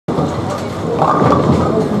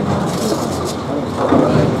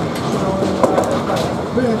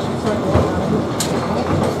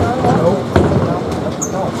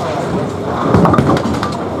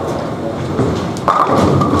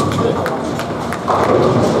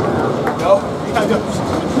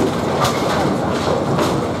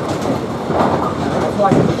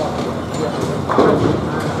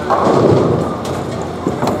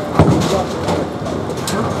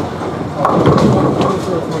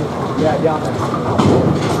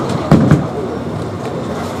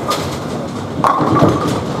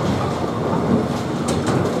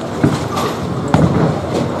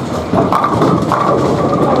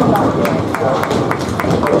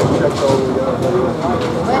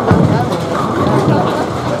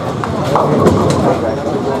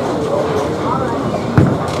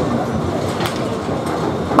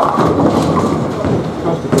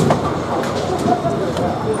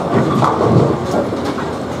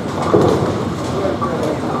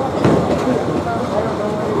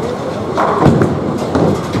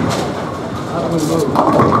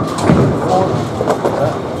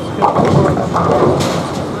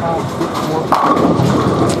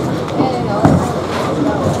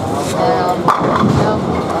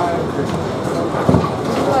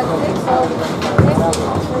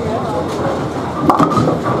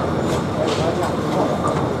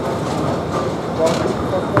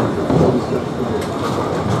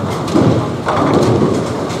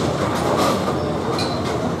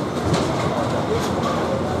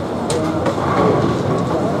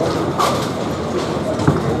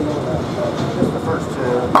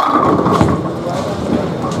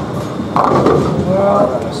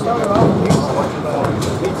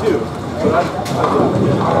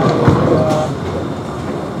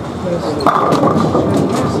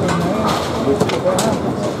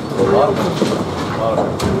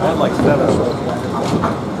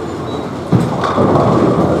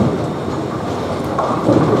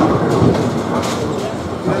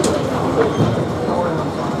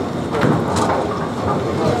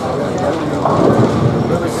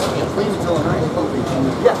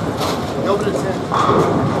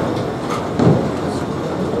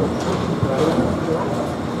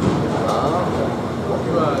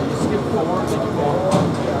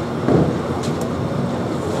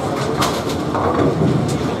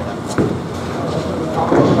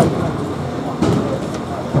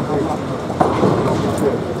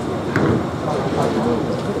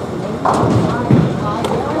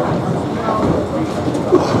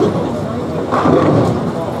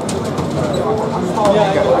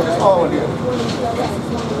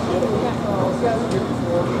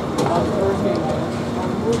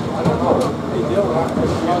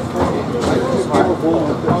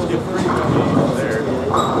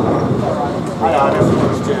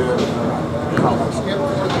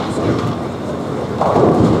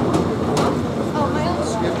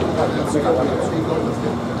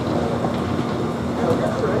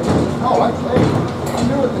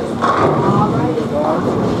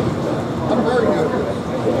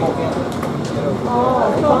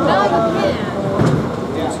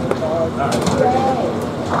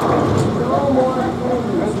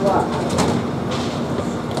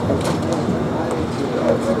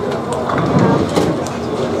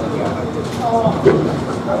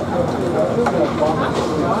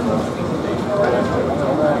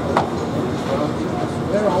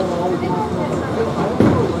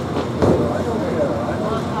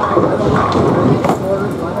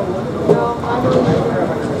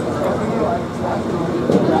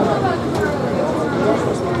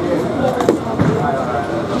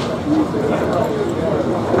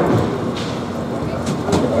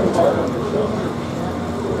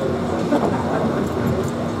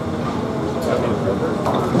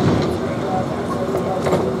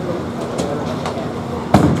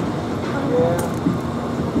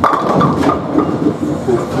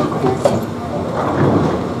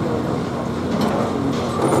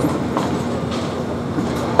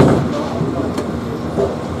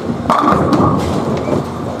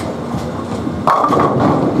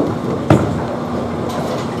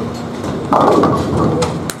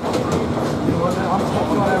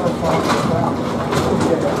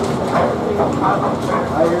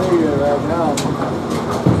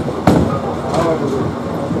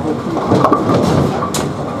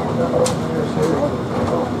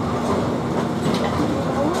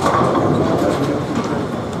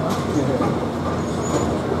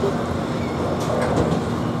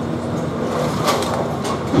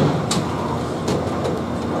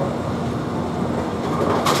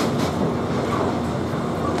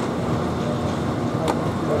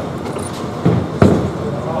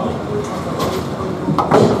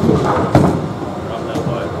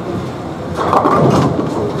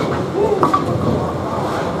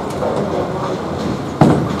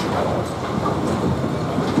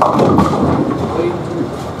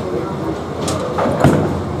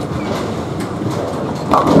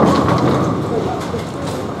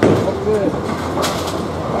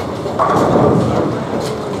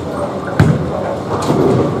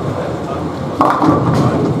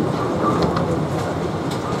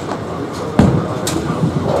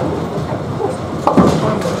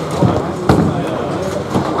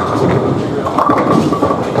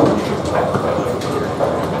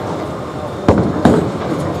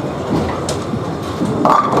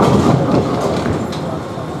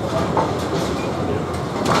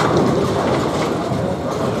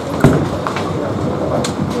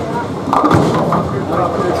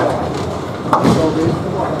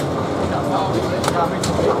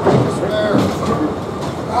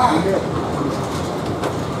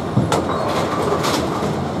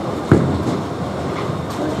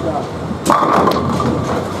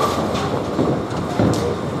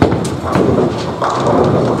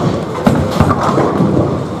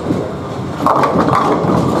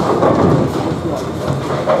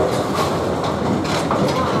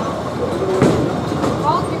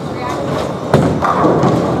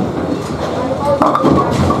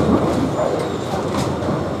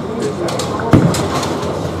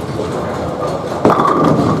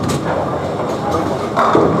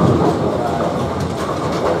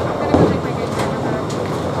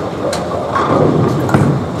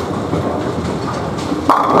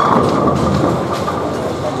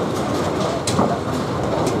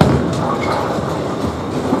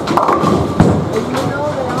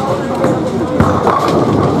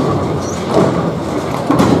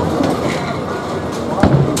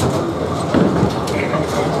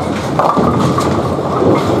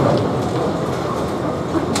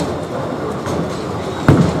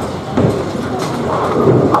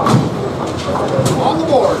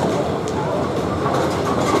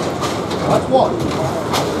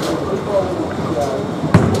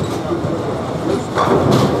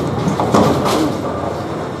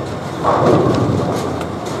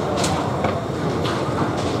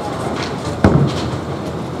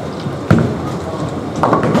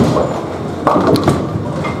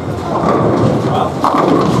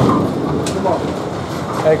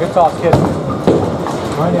Hey, good toss, kid.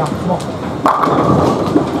 Right now, come on.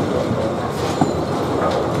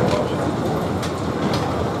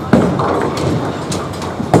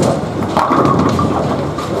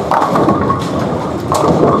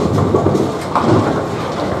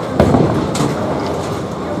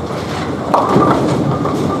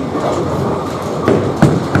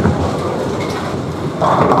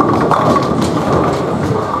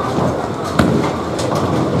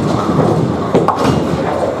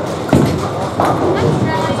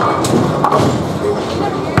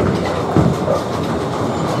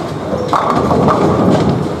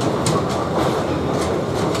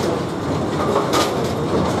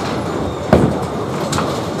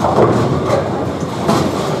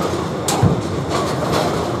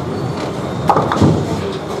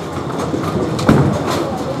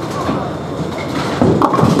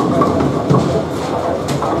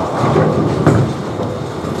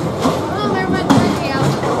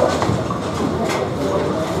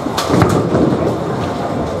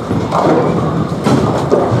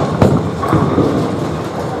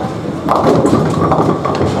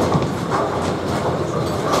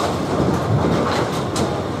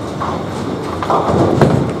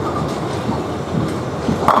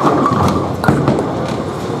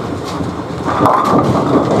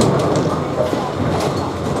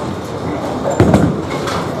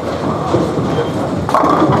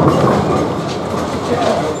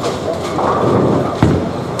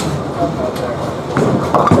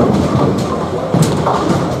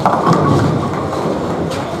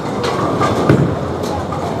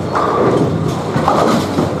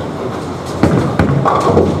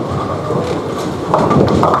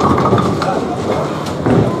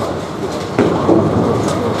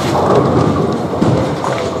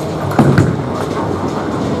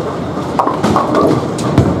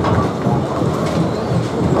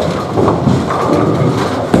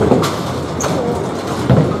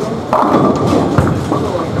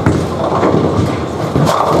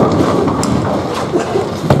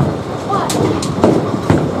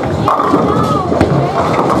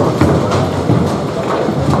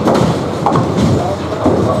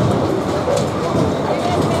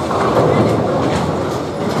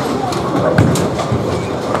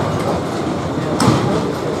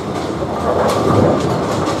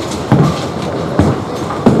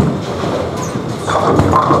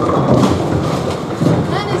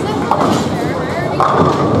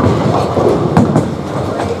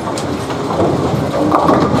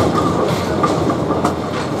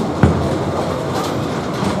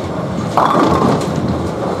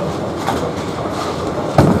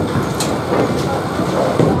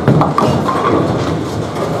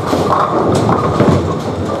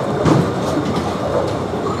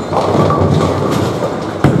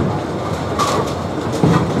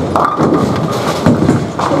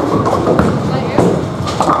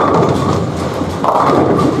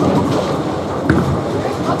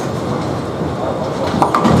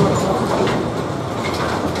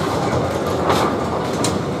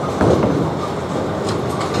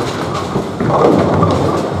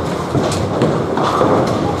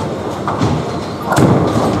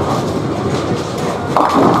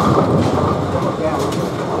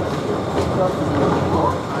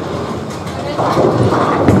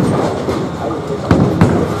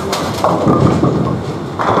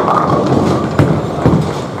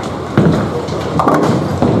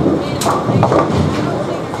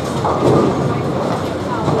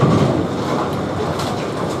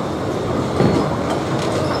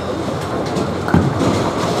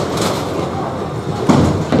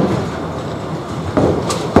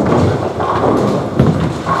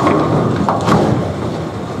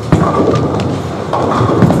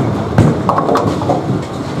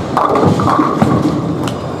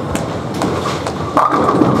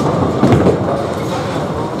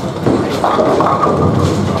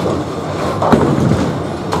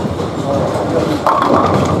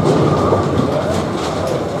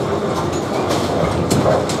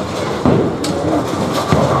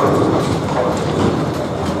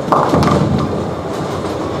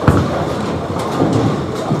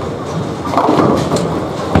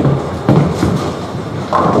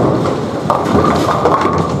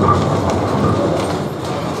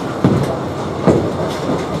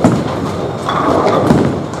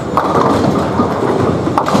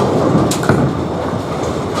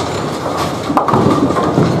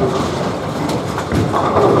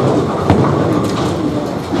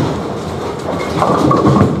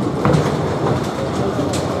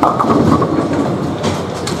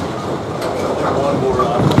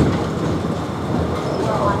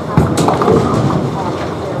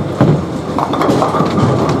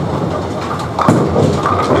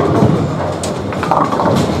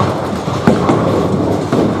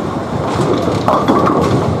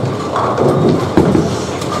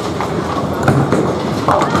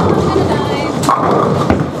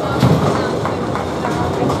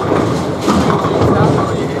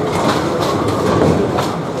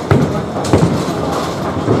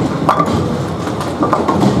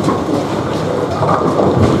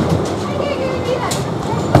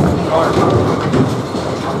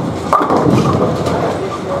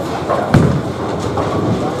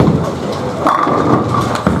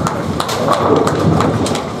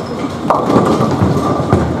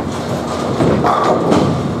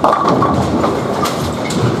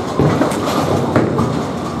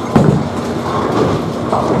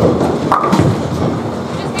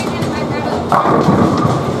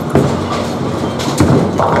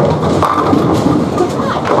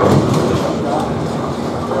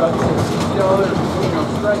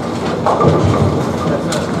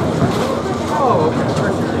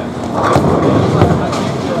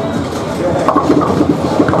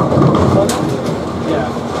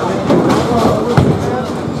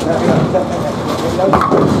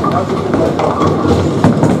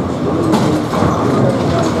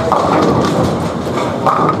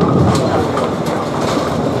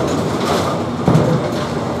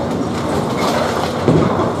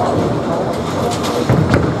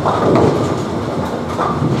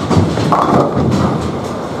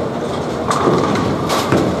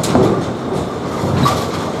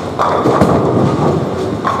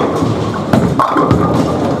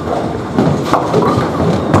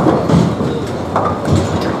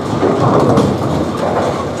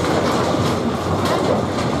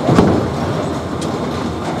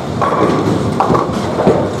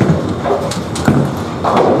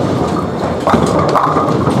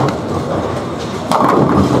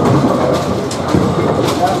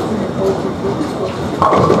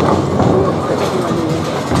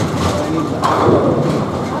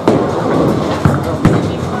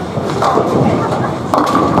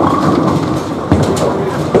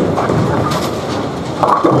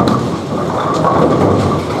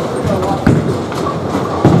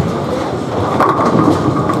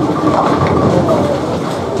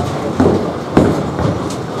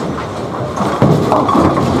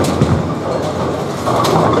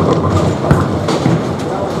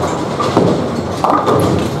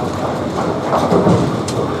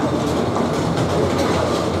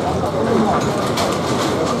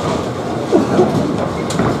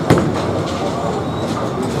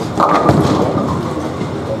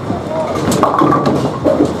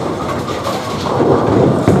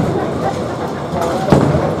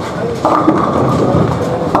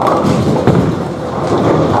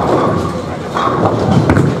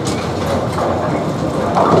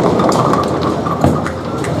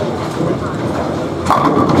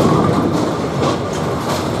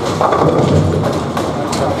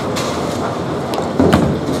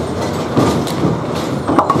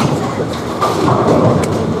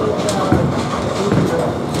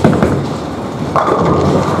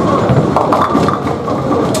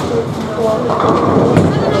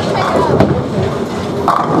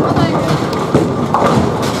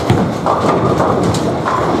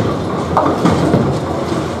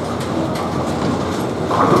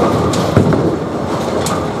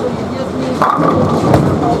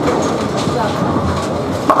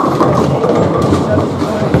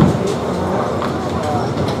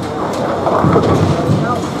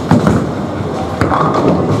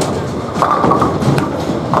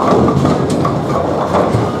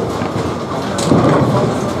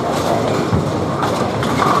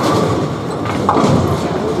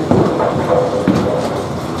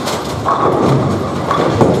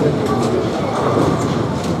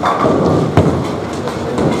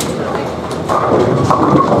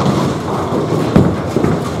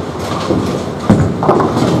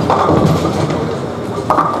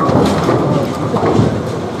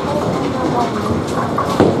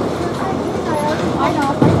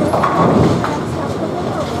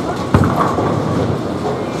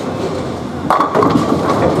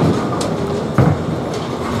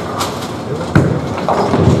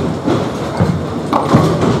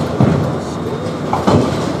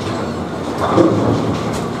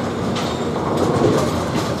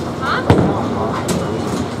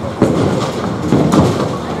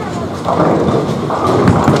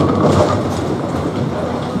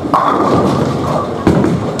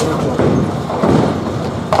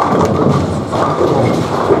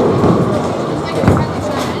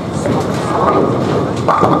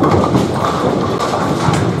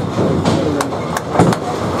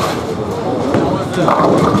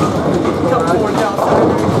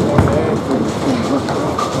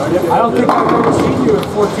 I don't think I've ever seen you at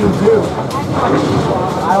 14.2.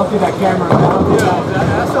 I don't think that camera.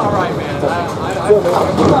 That's all right, man. I'm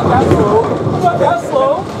not that slow. I'm not that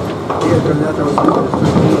slow.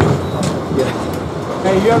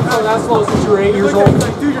 Hey, you haven't flown that slow since you were 8 years old.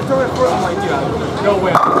 Like, dude, you're throwing it for. I'm like, yeah, no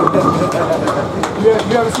way.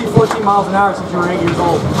 You haven't seen 14 miles an hour since you were 8 years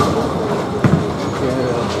old.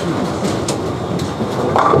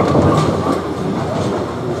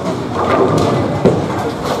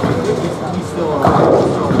 He's still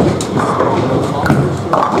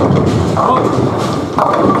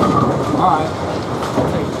Alright.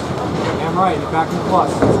 Damn right, you're back in the plus.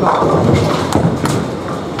 Let's go.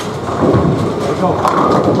 There we go.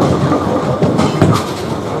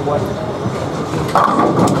 What?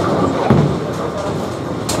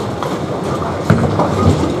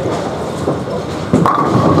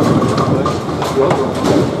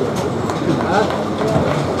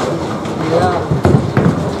 Yeah.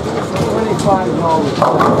 25 dollars.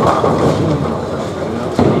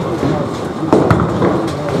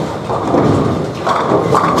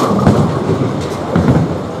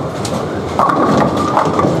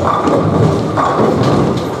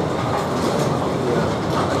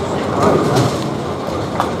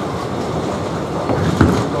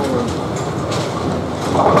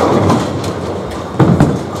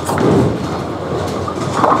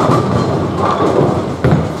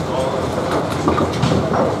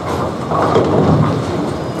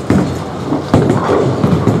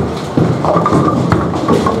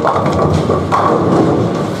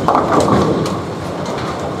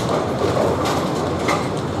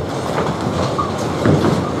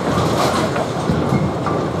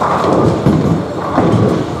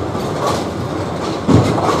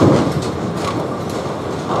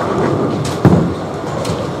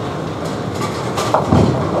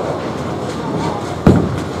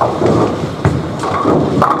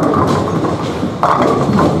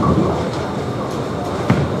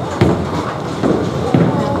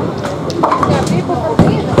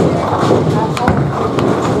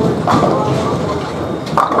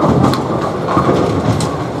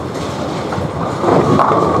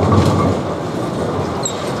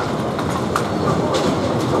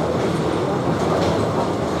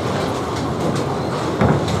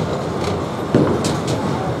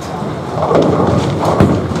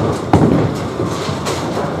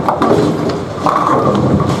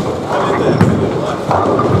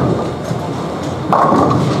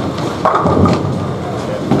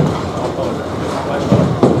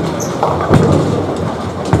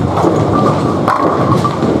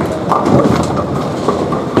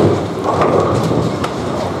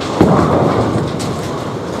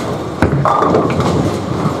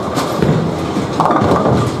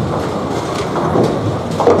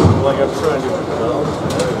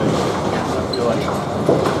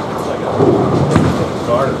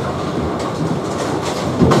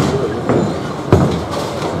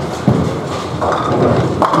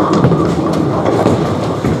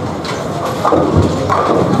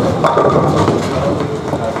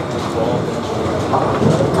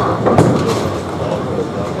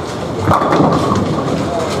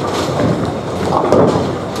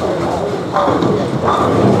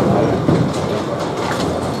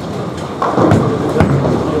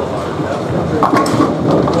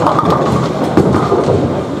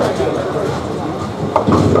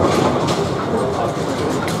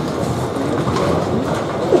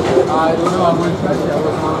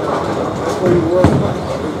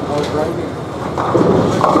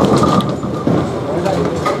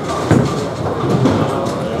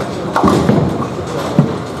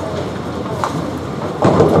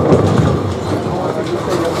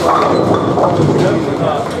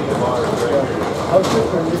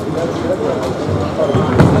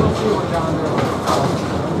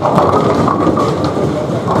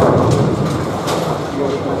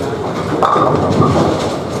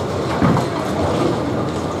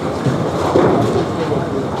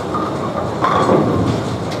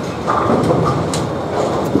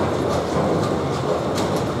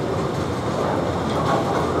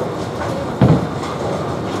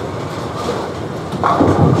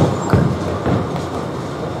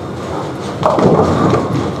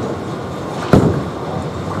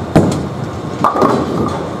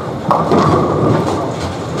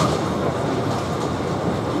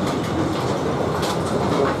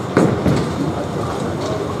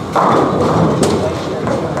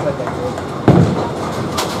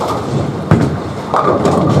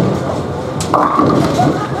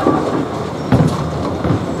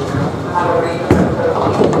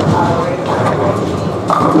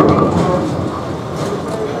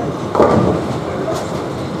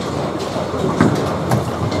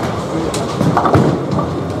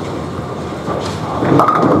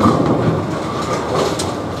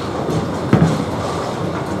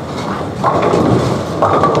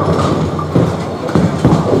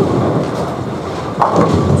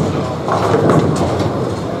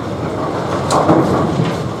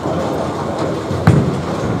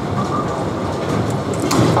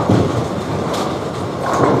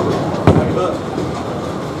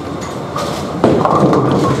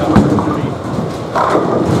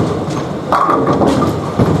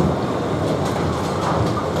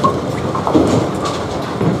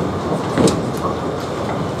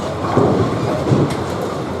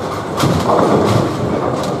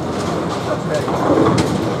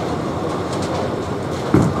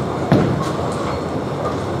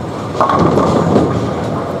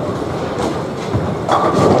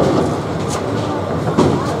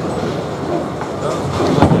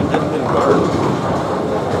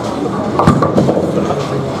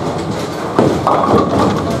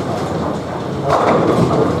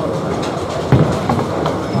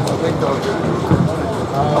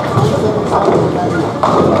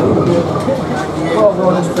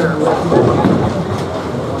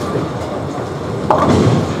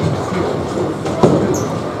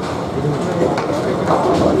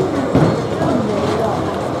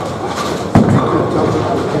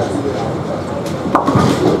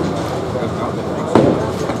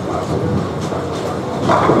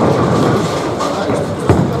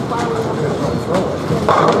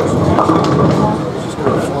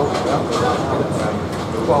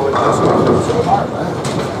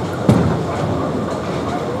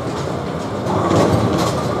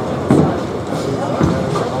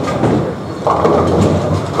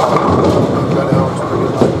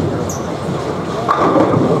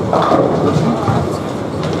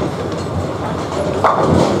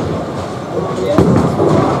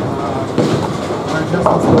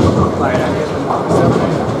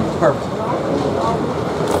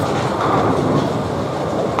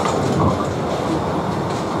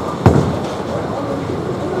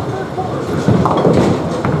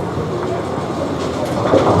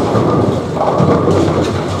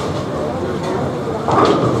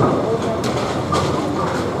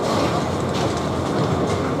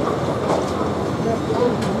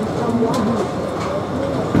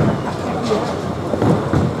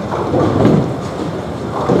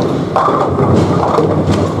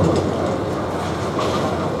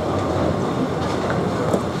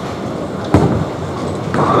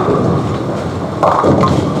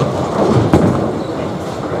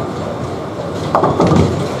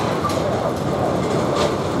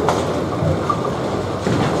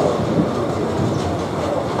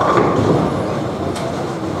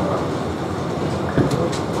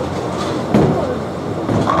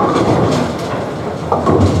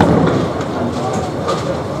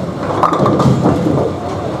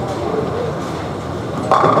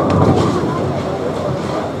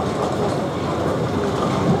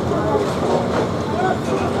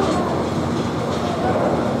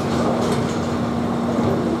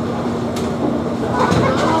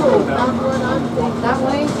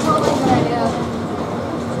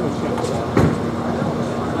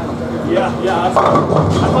 Yeah, I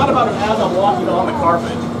thought about it as I'm walking on the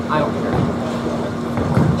carpet. I don't care.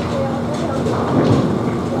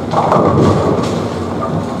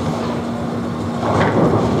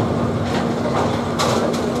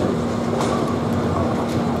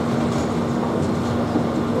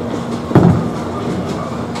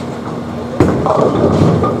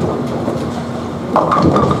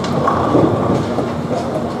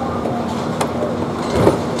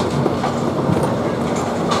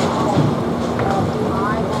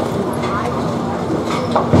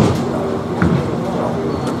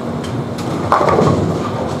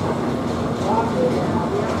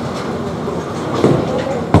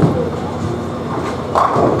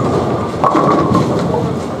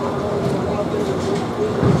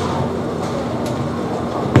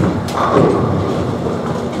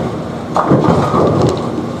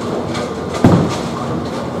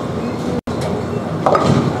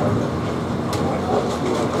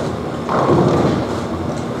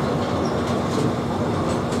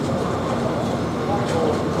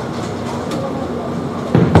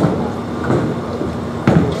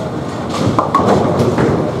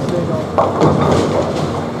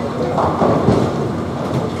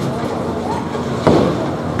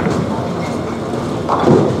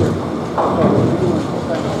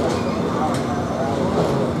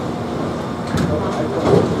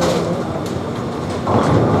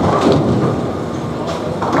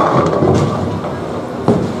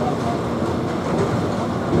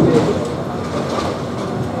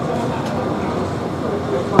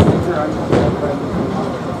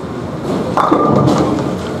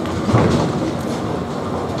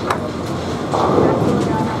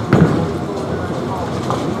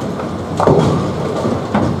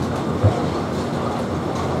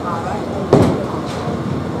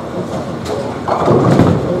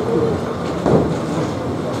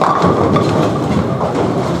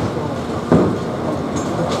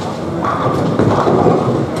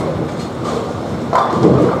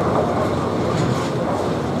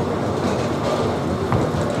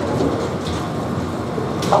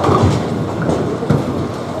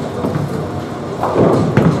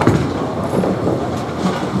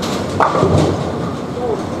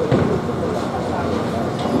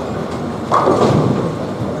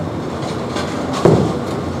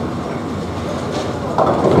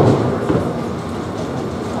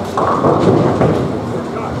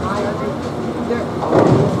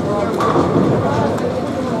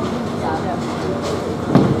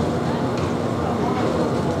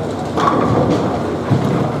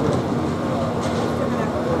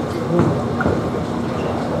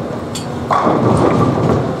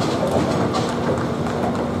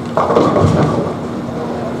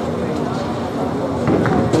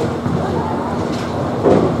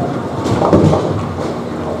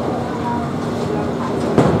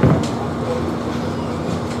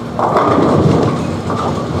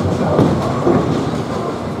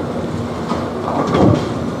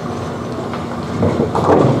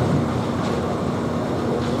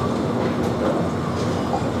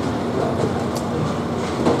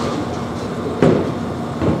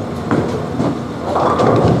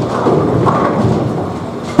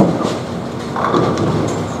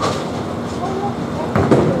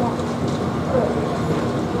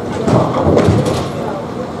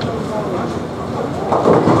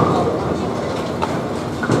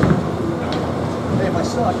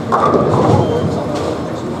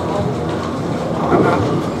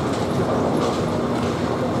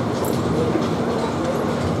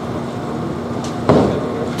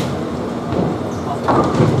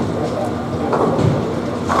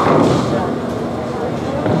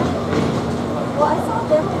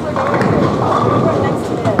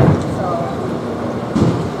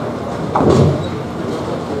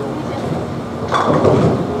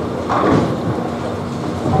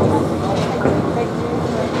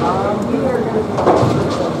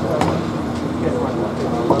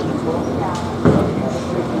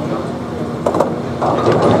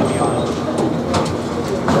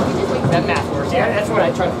 That math works. Yeah, that's what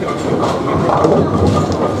I tried to do.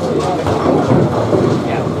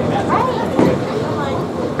 Yeah,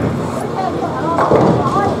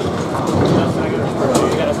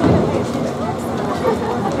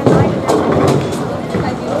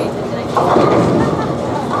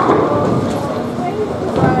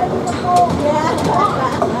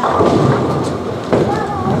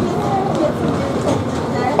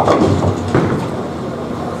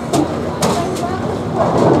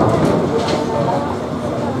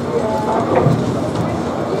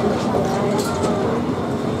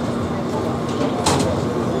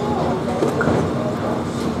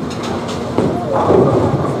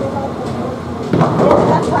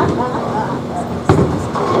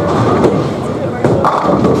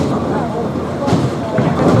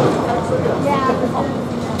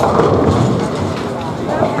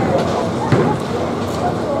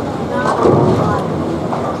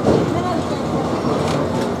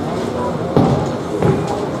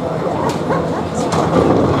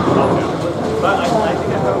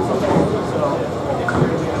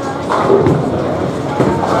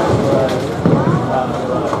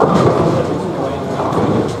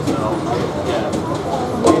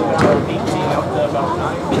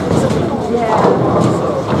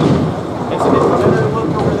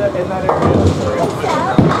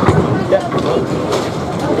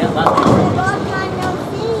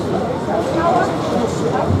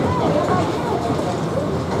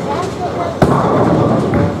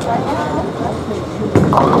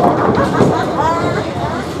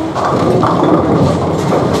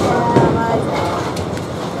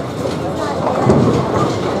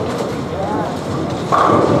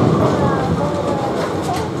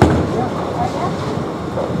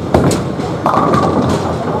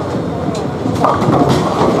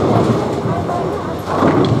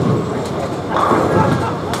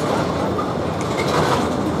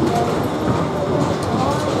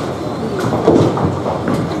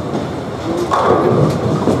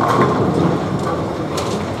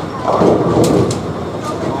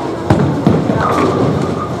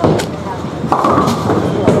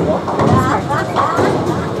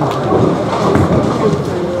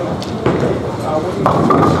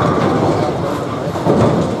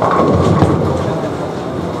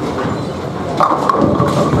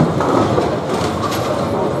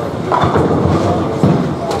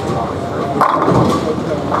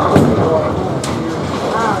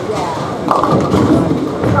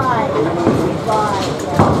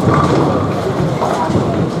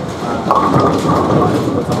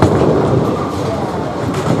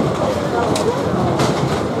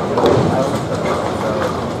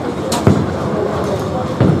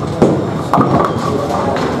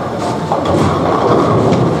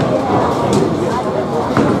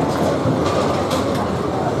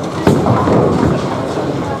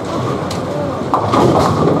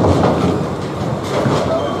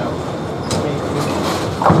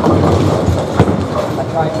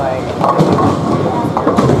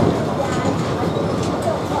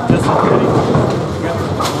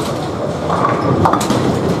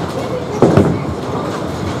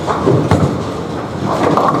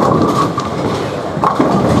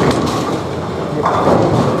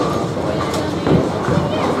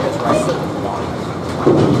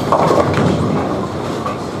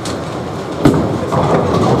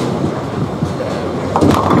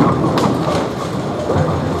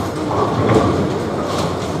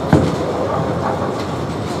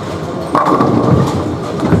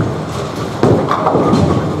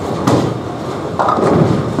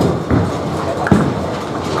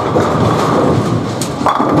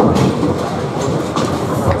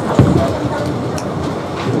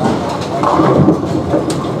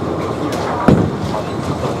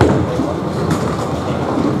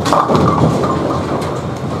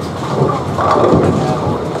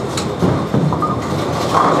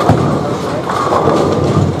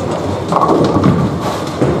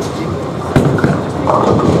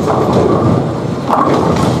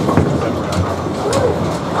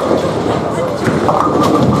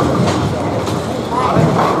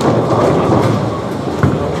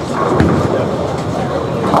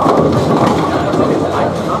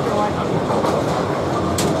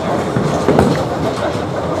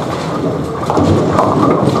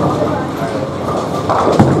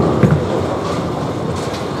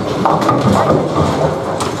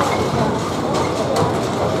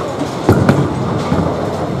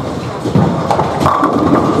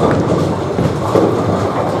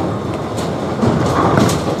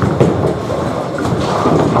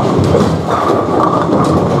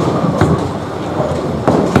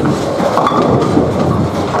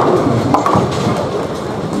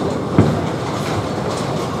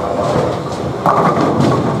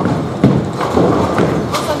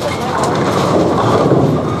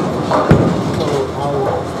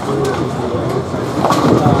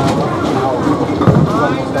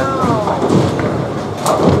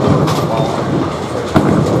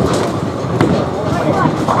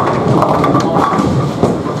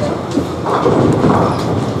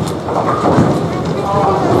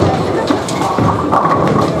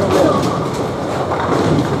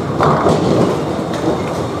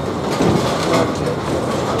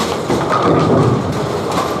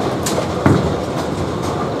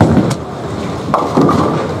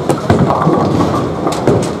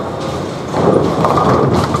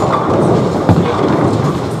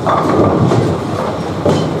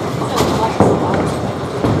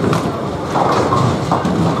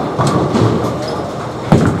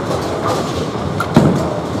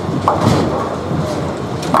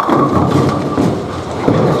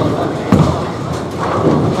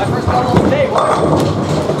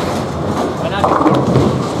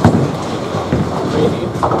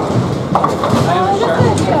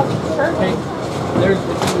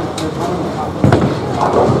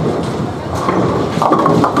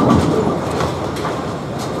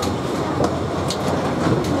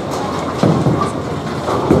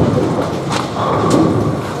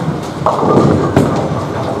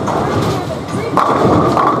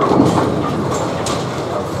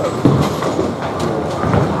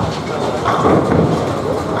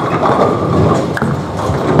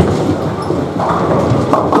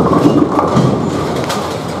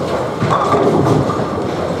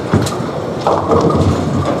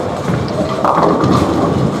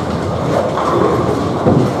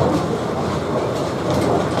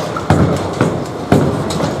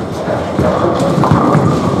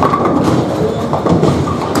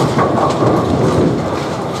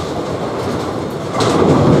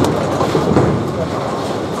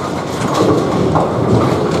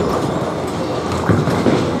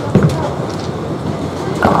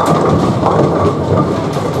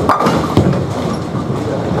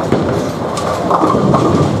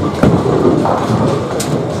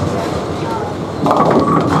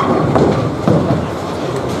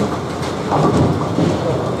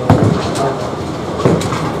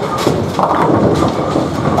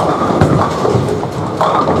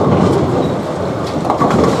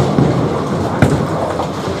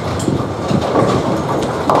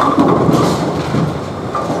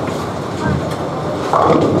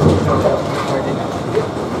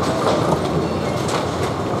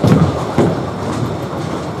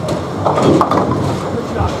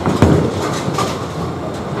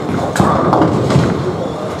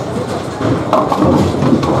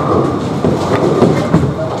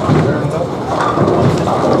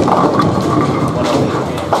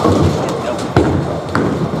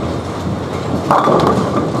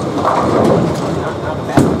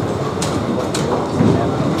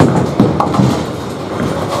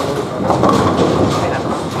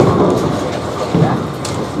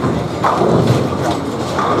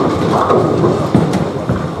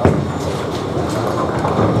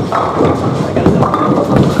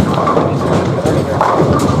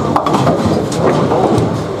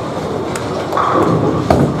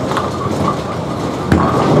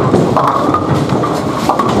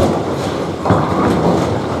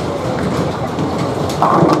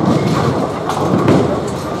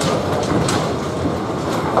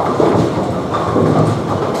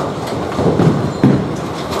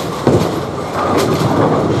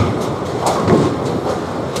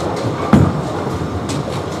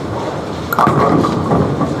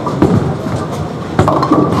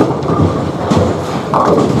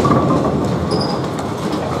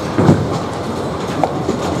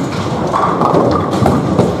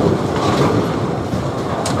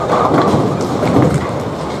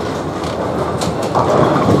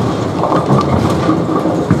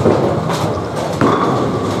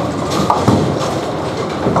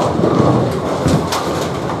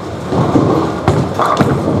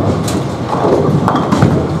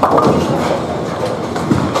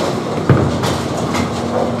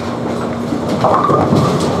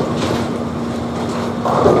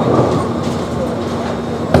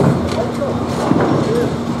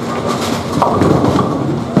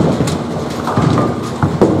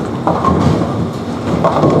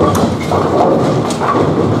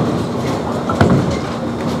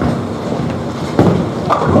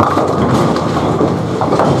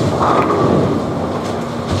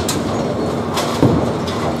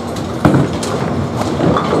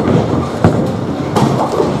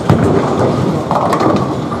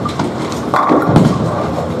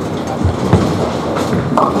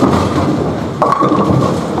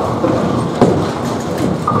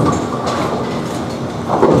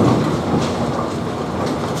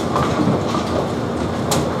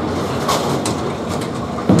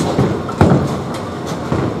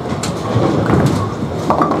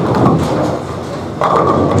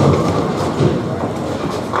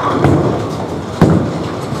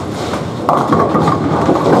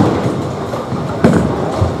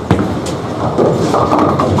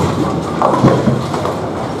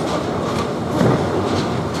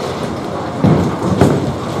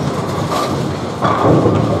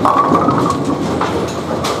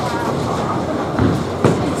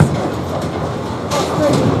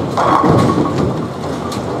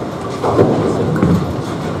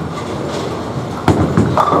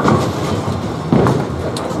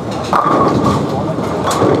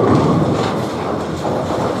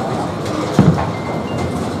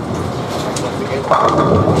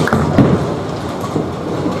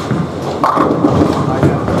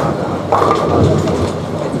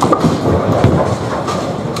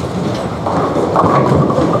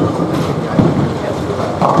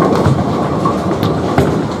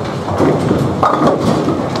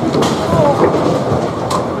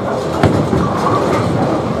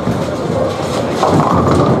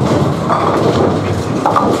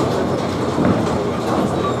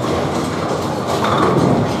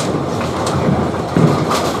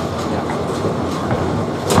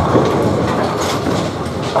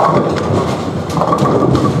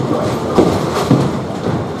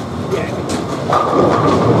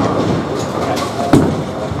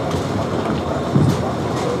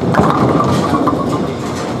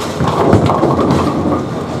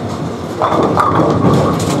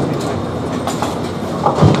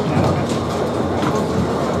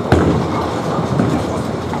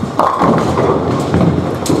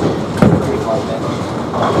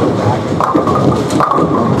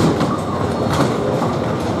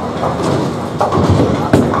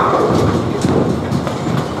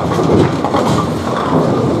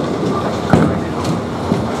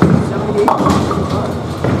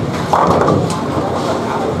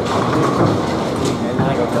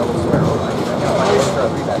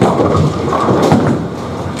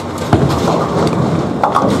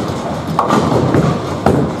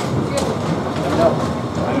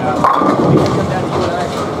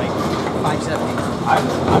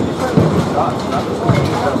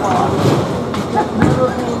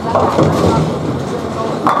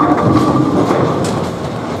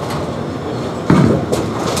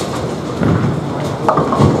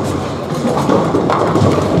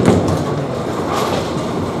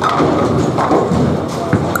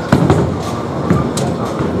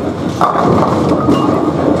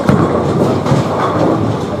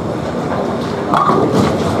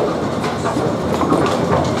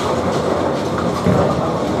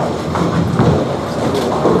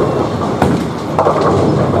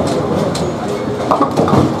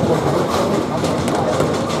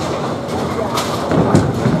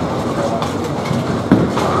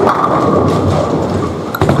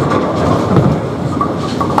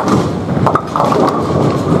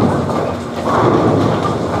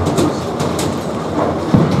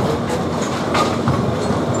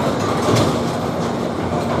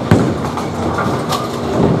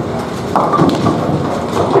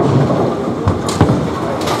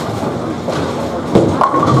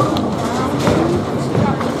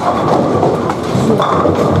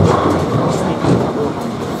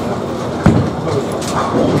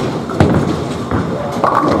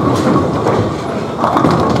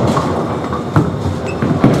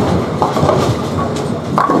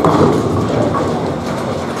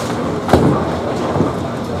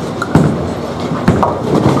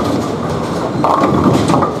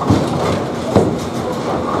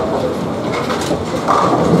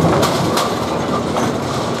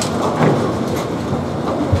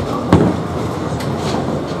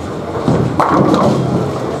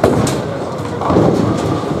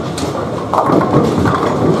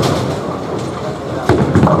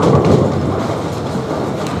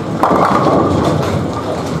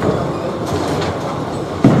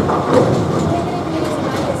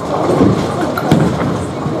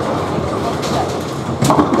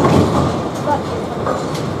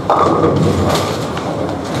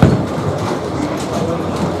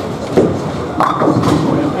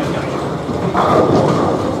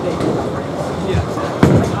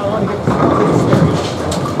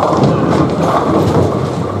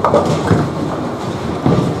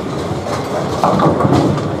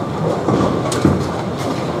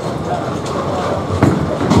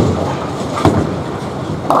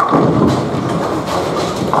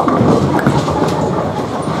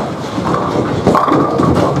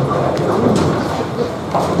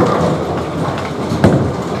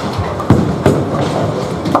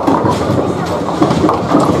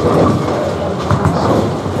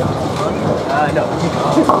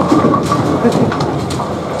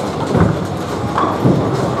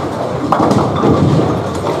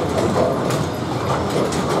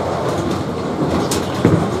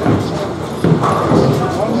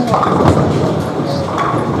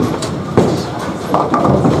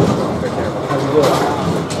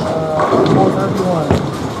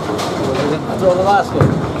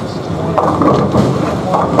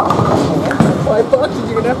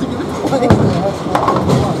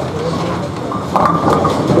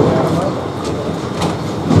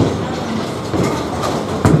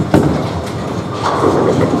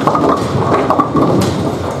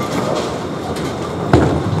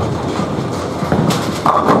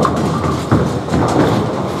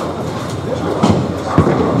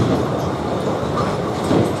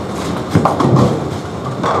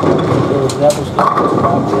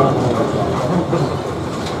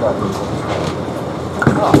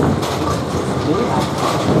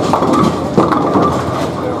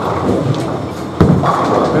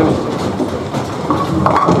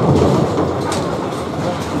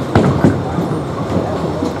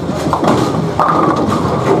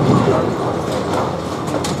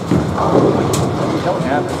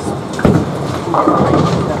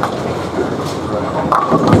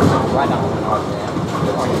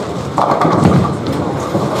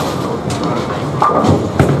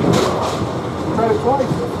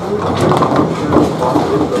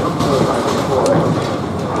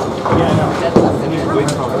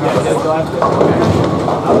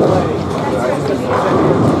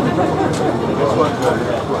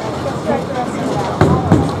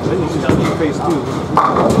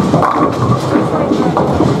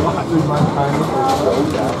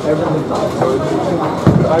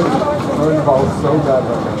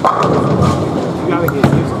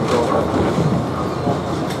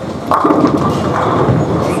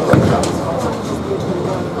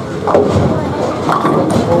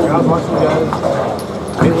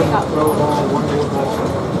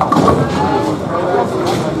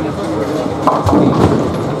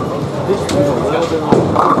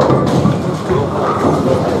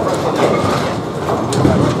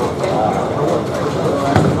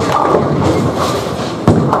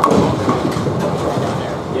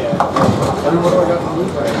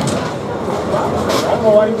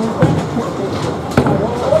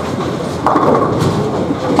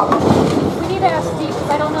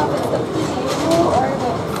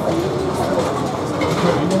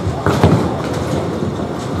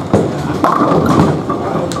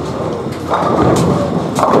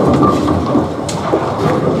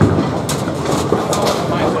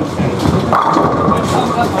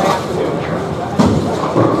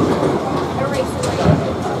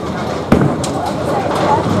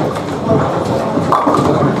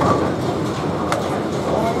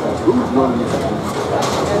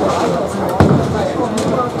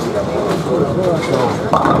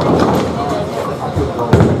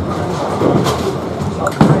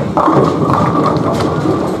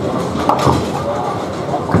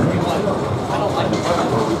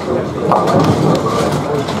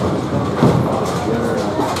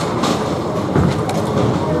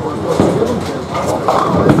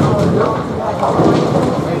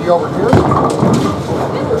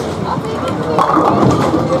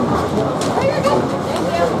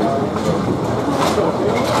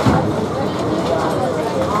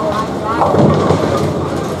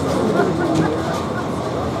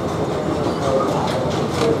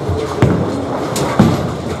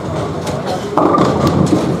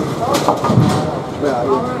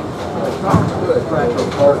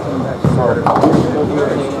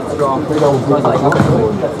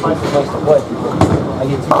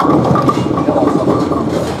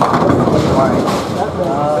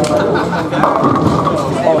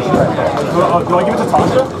 Do I give it to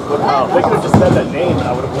Tasha? They could have just said that name and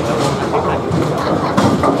I would have won it.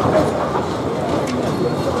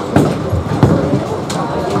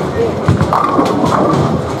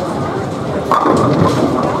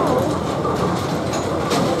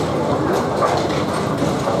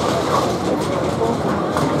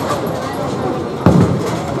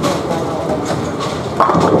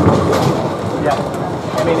 Yeah.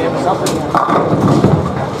 I mean, it was something.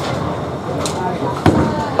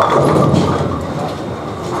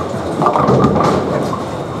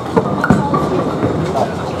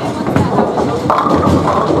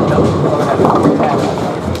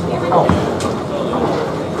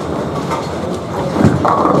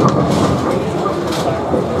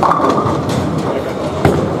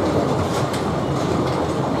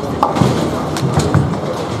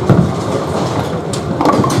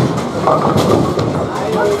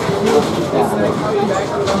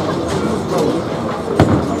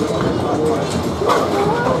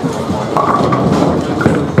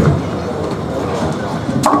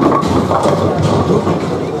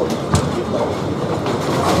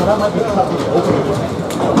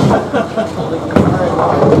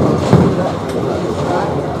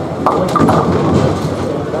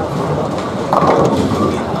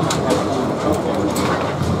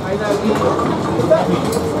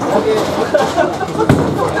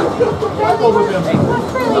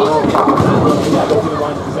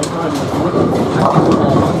 Really?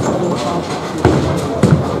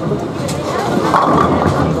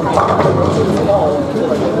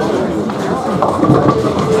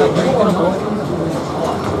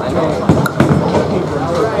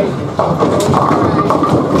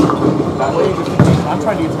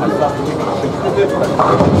 trying to use my stuff.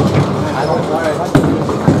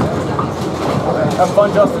 Have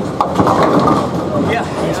fun, Justin? Yeah.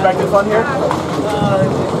 You expected fun here?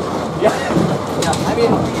 Yeah. Yeah, I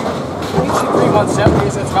mean, we shoot 3 months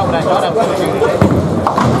 70s, that's about what I thought I was going to do today.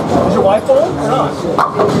 Is your wife home or not?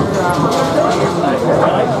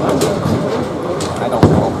 I don't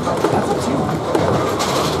know. That's up to you.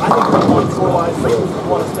 I think we want 4 wives. We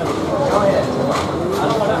want to spend. Go ahead. I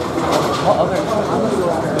don't want to.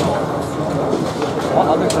 What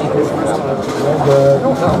other thing is there?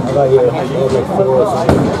 How about you?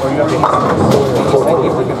 Or you have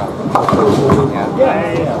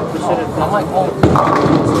Yeah. I'm like, oh.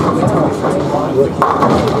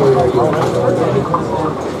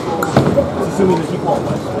 Assuming that he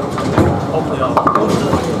qualifies. Hopefully not.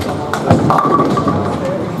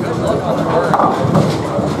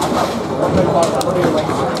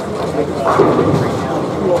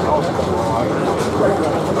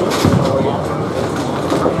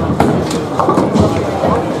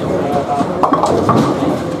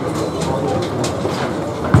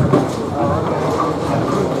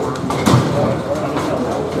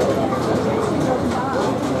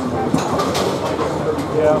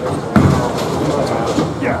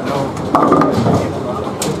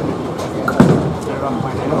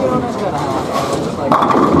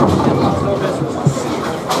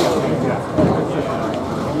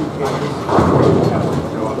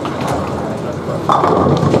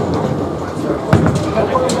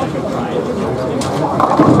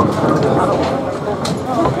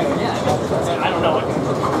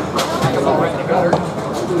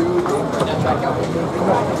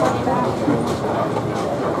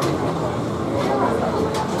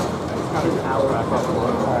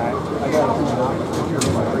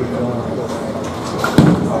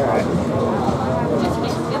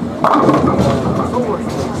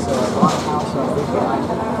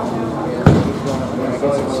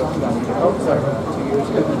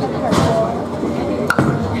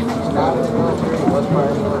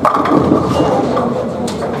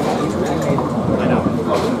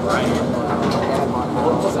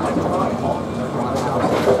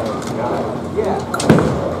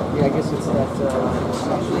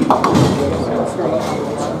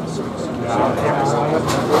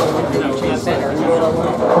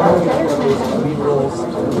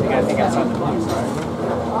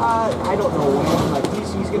 I don't know when. Like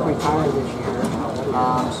he's going to retire this year,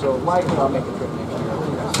 so likely I'll make a trip next year.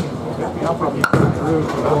 I'll probably go through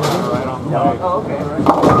right off the way. Oh, okay.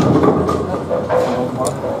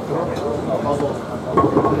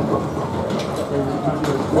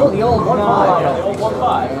 Oh, the old 1-5. Yeah, the old 1-5.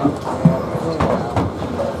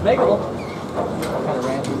 Megable. I kind of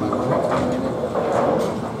ran through my work for a minute.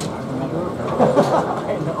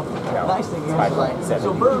 I know. Nice thing is, like,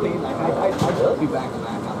 so Burley, like, I'd love to be back to back.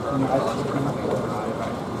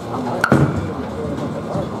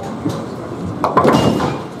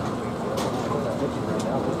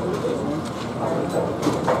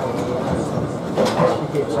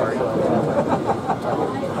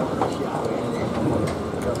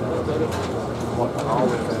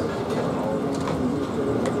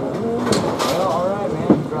 Well, all right,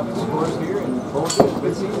 man. Drop the scores here and both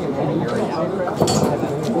good seeing you, man. You're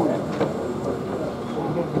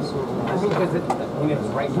because it's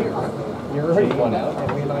right here. You're already one out,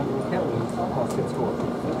 and we're not even counting. Good score.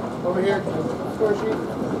 Over here, score sheet.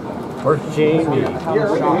 Where's Jamie? You're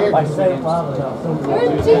over here. I said probably.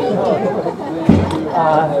 Where's Jamie?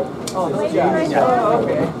 Oh, this guy. Oh,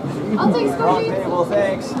 okay. I'll take score sheets. Well,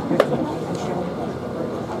 thanks. Thank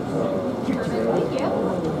you.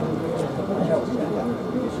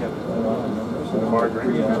 Margaret.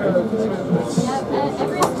 Yeah,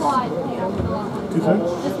 every squad. Two things?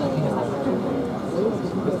 This one we just have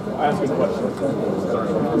I asked you a question.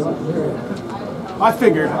 I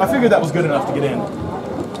figured that was good enough to get in.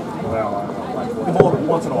 Well, the ball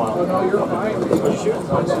once in a while. No, you're fine. What you shooting?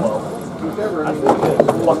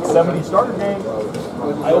 Buck 70 starter game.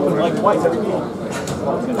 I opened like twice every game.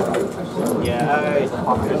 Yeah,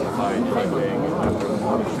 I couldn't find anything.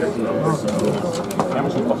 How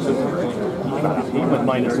much was he went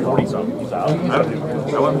minus 40 something. He's out. I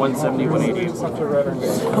went 170, 180.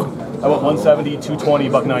 I went 170, 220,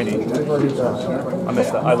 buck 90. I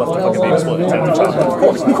missed that. I left the fucking baby split at 10 to chop it. Of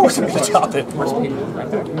course I'm gonna chop it.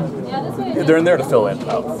 Yeah, this way. They're in there to fill in.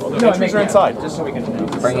 The entries are inside. Just so we can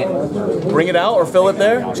Bring it out or fill it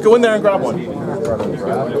there. Just go in there and grab one.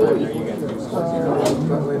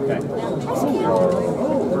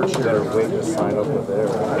 Better wait to sign up with there.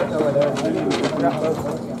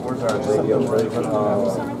 Where's our radio?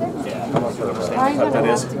 Yeah. I'm What that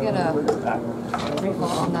gonna is. have to get a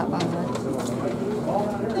recall on that, by the way.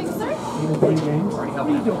 Thanks, sir.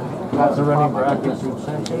 How's the running back?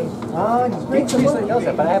 Big recently knows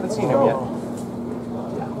that, but I haven't seen him yet.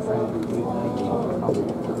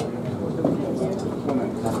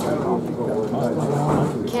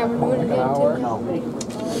 Cameron Woodard again,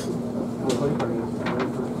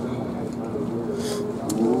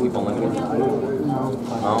 We've only No.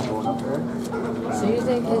 So you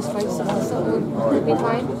think his fight style would be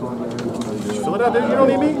fine? Fill it out, dude. You don't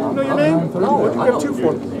need me? You know your name? No, You have two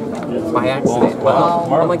for me. by accident.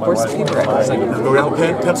 Well, I'm like, where's the paper at? He's like, Go grab a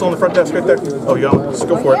pen, pencil on the front desk right there. Oh, you got one? Just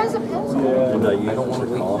go for He it. has a pencil. I don't want to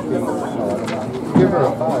wait. Give her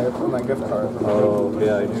a 5 for my gift card. Oh,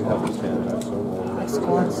 yeah, I do have a 10. My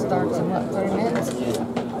squad starts in what, 30 minutes?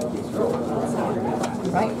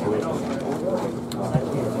 Right?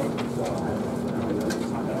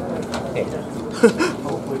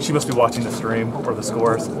 She must be watching the stream or the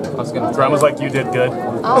scores. I was gonna Grandma's like, you did good.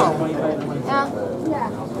 Oh. Yeah.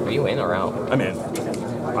 Are you in or out? I'm in.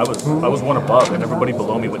 I was one above, and everybody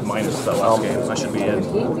below me went minus the last game. I should be in.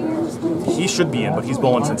 He should be in, but he's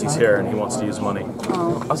bowling since he's here, and he wants to use money.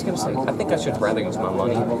 I was gonna say, I think I should rather use my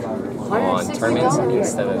money on 160 tournaments dollars.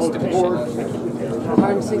 instead of stupid shit.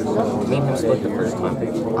 160. Me and him split the first time,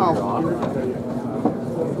 Oh.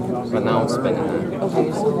 but now I'm spending that.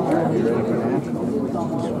 Okay, so.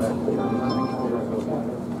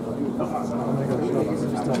 No.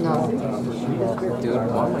 Dude,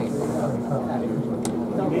 why am I?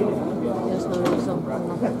 There's no reason.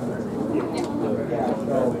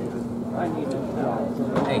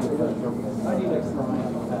 Hey.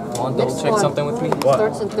 Want to double check something with me?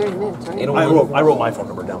 Starts in 30 minutes, right? I wrote my phone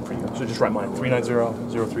number down for you, so just write mine.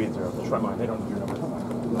 390-0380. Just write mine. They don't need your number.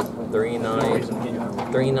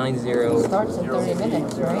 390. Starts in 30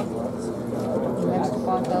 minutes, right? The next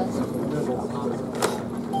spot does.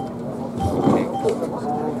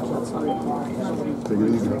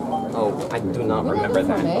 Oh, I do not remember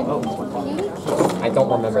that. Oh. I don't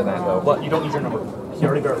remember that though. But you don't need your number. He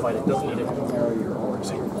already verified it. Doesn't need it.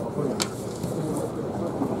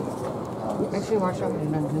 Make sure you watch out.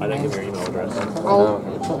 I didn't give your email address. Oh.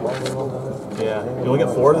 Yeah. You only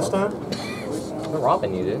get 4 this time? I'm not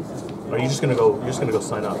robbing you, dude. Or are you just gonna go? You're just gonna go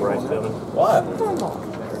sign up, right, Devin? What?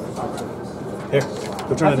 Here,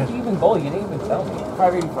 go turn it How did in. you even bowl? You didn't even tell me.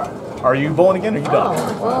 585. Are you bowling again, or are you done?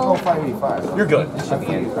 Oh, 585. You're good. Should be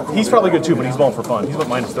in. He's probably good too, but he's bowling for fun. He's about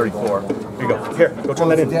minus 34. Here you go. Here, go turn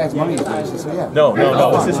that in. Dad's money, so yeah. No,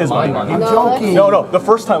 this is his money. money. I'm No, joking. No, the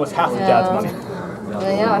first time was half of Dad's money.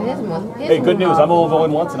 Yeah, his one. Hey, good news. I'm only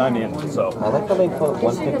going once, and I'm in. So. I like how they put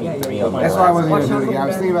 153 on my That's why I wasn't going to do it again. I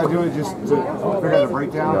was thinking about doing it just to figure out a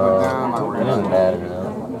breakdown, but now I'm not worried about it. matter.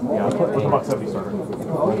 Yeah, put the $1.70 starter.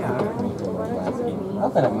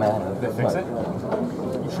 Nothing that matters. Did they fix it?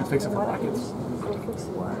 You should fix it for brackets.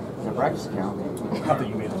 The practice count. Not that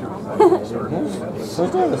you made it through. Who's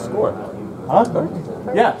doing the score? Huh?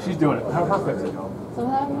 Yeah, she's doing it. Have her fix it. So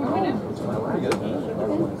how are you doing? Pretty good.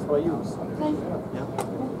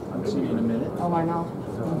 Okay. Oh, I know.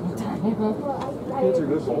 Kids are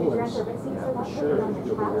good bowlers. Sure.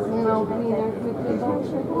 No, neither.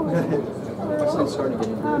 I'm starting to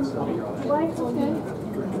get into this. Life is good.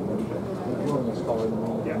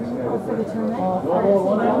 For the tournament.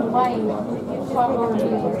 White.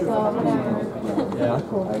 Yeah.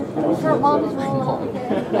 For mom's roll.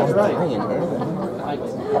 That's right.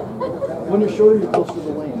 When you're shorter, you're closer to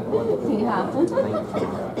the lane. Yeah.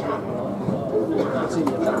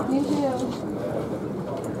 You too.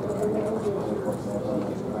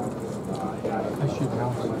 I should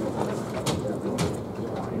know.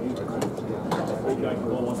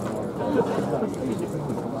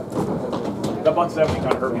 That $1.70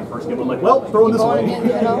 kind of hurt me first game. I'm like, well, throw it this Bowling way.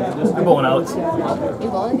 again, kiddo? I'm bowling Alex. You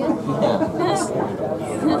bowling again?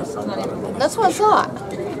 That's what I thought. I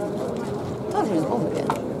thought he was bowling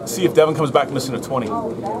again. See if Devin comes back missing a 20.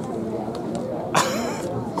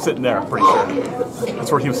 Sitting there, I'm pretty sure.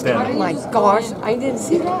 That's where he was Oh standing. my gosh, I didn't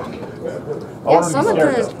see that. Yeah, someone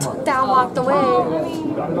could have down walked away.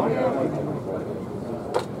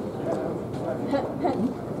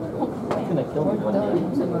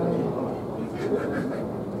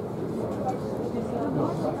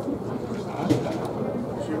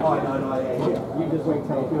 You just wait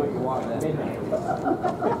till you feel what you want then.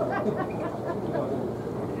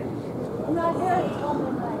 I'm not here.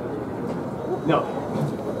 No,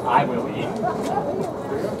 I will eat.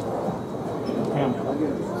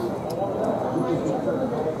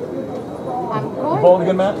 I'm going Bowling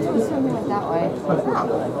again, Matt? to do something like that. that way.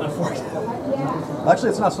 Actually,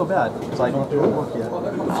 it's not so bad because I don't do work yet.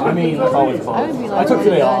 I mean, that's always I fun. would be I like, took today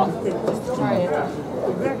really off. good. Right.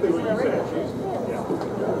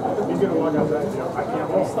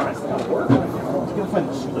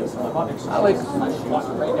 I like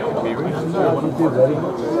beavers.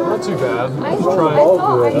 Not too bad. Just trying.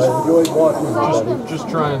 Just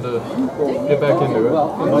trying to get back into it.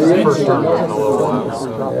 It's the first tournament in a little while. So.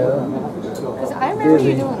 Because I remember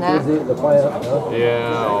you doing that.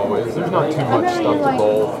 Yeah, always. There's not too much stuff to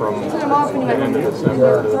bowl from Put them off and you the end of went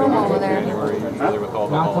December to the throw them beginning over of there. January, usually with all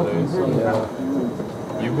the holidays. So.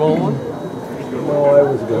 You bowling? No, I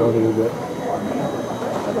was going to, but I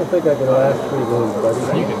don't think I can last 3 games, buddy.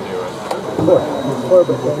 You can do it. Of course,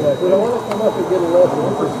 but I'm like, we don't want to come up and get a lesson.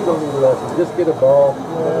 You don't need a lesson. Just get a ball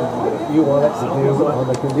you want it to do on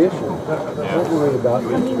the condition. Don't worry about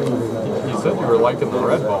your speed. You said you were liking the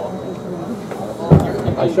red ball.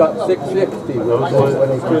 I shot 660 when I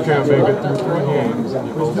You can't make it through 3 games. And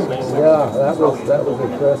you both Yeah, that was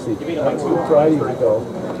impressive. That was 2 Fridays ago.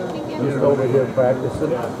 Just over here practicing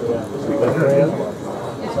with my friends.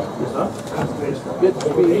 Good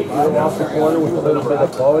speed, off the corner with a little bit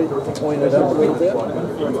of point it up a little bit.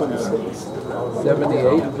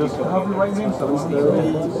 78.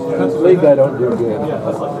 League I don't do good.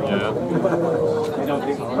 Yeah.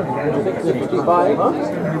 665.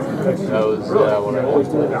 That was when I was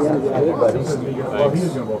Good, buddy.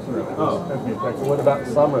 Thanks. What about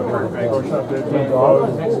summer? I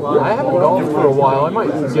haven't golfed for a while. I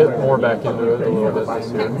might get more back into it a little bit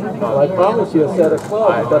this year. Well, I promise you a set of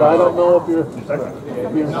clubs, but I don't know if you're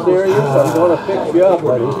serious. I'm going to fix you up,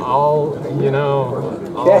 buddy. I'll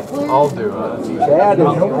do it. Chad is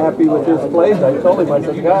happy with his blades. I told him, I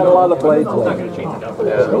said, got a lot of blades left.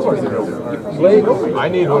 Blades? I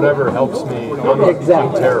need whatever helps me. I'm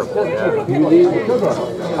Exactly. terrible. Yeah. You need,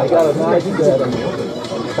 I got a nice set of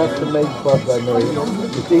custom-made clubs I made.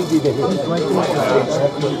 It's easy to hit. I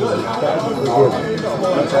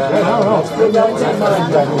don't know.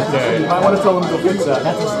 Okay. I want to tell them to fix that.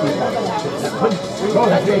 No,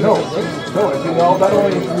 that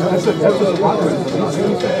only, that's just a problem.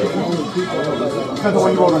 Depends on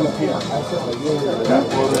what you wrote on the paper.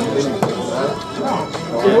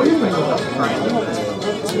 What do you think of that?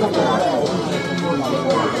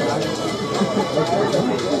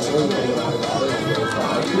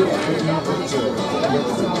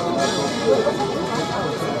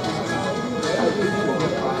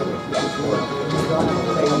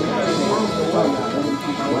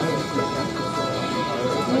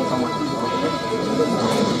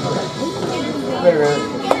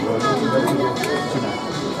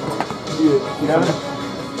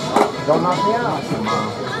 Don't knock me out.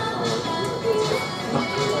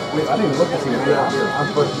 Wait, I didn't even look at you.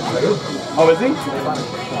 I'm first. Oh, is he?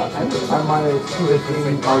 I'm my student.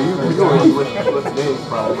 Oh, you're going with days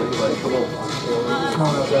probably. Like,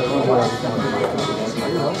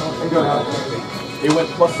 it went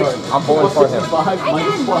plus 6. I'm bowling for him. 5,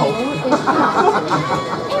 minus 12.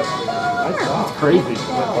 That's crazy.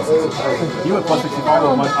 He went plus 65. I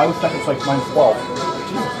was second place, minus 12.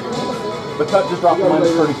 The cut just dropped to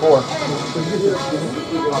minus 34.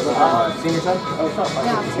 Senior side?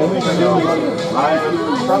 Only if I do. I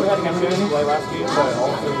probably had to get him play last game, but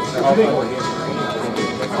also. I had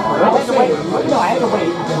to wait. No, I had to wait.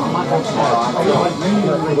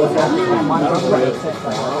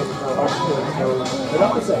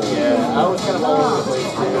 Yeah, I was kind of all over the place.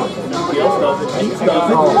 Nobody else does it. He does it.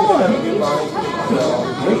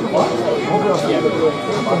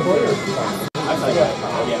 I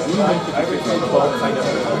recently 12 signed up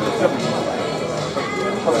for 7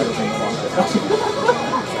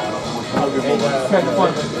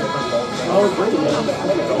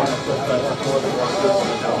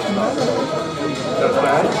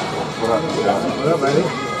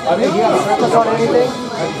 I mean, you got to focus on anything?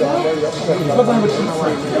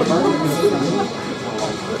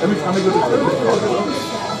 Every time I go to church,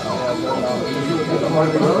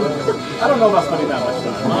 I don't know about spending that much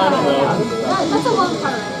time. I don't know. That's a long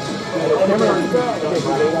time.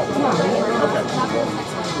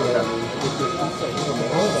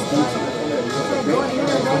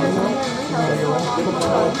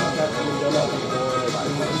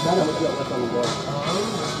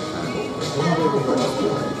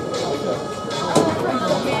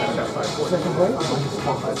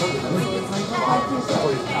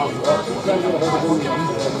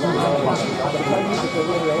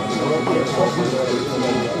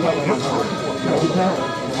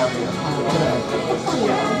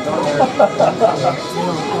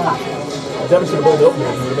 Devin should have bowled open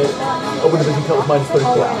here. Open division cut was minus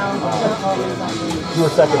 34. You were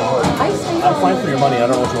second on her. I stayed I'm fine for your money. I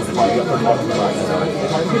don't know what you want to do. You got 30 bucks in the box.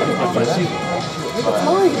 I'm fine. It's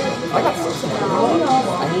mine. I got some.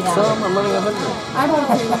 I need some. I'm running 100. I don't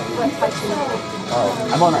think Oh,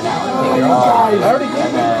 I'm on right now. I already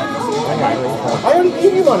gave you. I already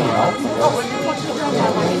gave you money, you know. I'm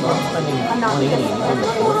not spending 180.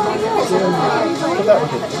 Put that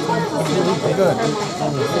with it. Good.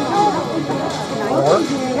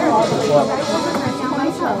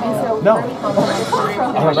 No. I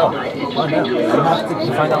don't know. You have to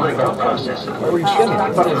find out myself. Where were you standing? I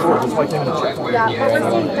thought it was yours. That's why I came in to check. Yeah, but we're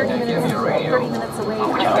staying 30 minutes away.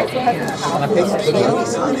 Can I pay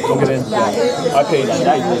 $60? Don't get in. I paid.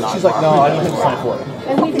 She's like, no, I need him to sign for it.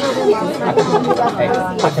 And we drove in last night.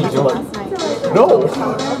 I can do it. No!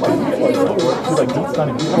 She's like, Deet's not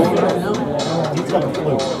even Deet's got a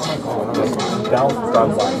flu. Dallas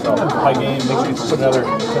Burke. So, high game, make sure you put another $10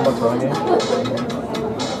 on the game.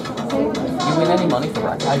 You win any money for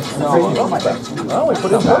that? No, I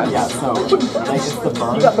put in that. Yeah, so it's the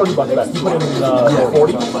burn. You got $30 back. You put in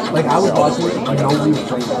 40. Like I was watching it, I know we were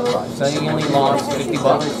playing that price. So you only lost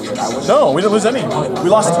 $50? No, we didn't lose any. We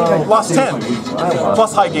lost 10.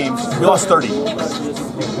 Plus high games. We lost 30.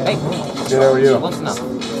 Hey, Good, how are you? what's enough?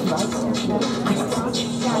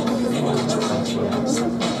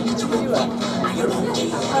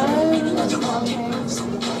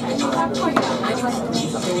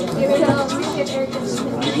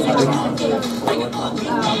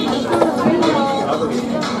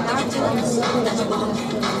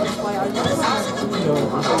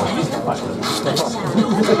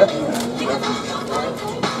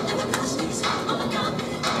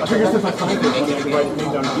 I figured since I signed it, I could write a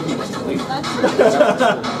name down and give you one.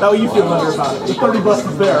 How you feel better about it? The $30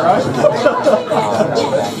 is there, right?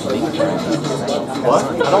 What?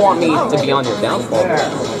 I don't want me to be on your downfall.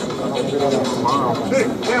 Hey,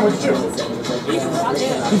 Dan, what'd you do? He's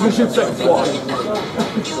gonna shoot second squad.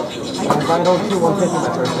 I don't do 150 my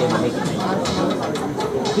first game. I make it.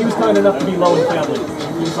 He was kind enough to be low in family.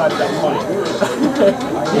 We decided that was funny.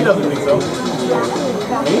 He doesn't think so.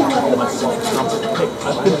 Me? Oh, that's well. Hey,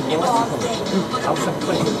 I've been in I was second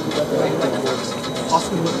place.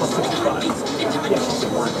 Austin was plus 65. Yeah, she's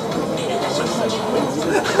at work.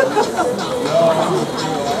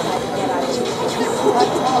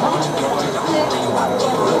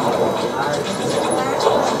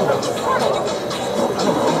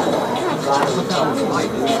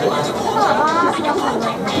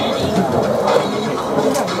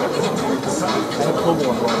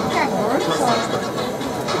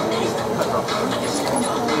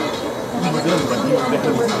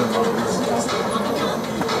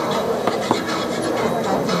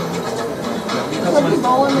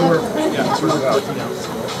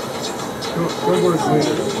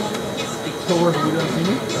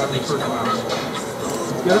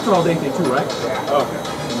 Yeah, that's an all day thing too, right? Oh, okay.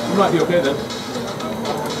 You might be okay then.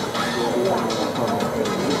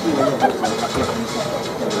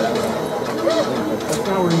 That's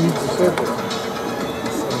not where he needs to circle.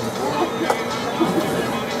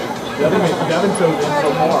 Devin showed in so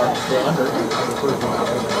far, they're under.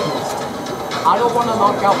 I don't want to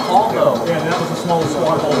knock out Paul though. Yeah, that was the smallest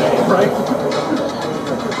squad all day, right?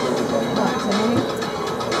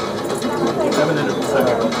 Devin ended up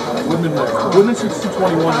second. Woodman shoots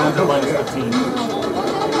 221 and ends at minus 15.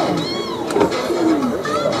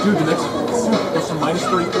 Dude, the next goes from minus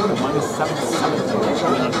 34 to minus 77.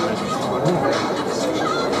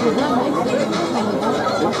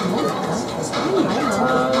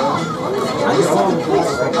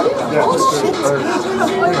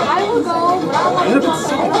 I will go, but I And if it's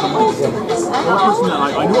the only person that I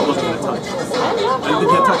knew I wasn't going to touch. I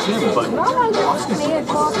didn't touch him, but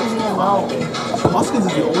Hoskins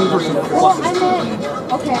is the only person that well, I meant,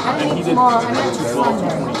 okay, I and he meant did tomorrow, I meant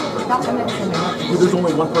Sunday. Not I meant Sunday. Dude, there's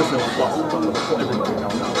only one person that was plus. Everybody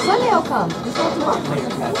else. Sunday I'll come. Just not tomorrow.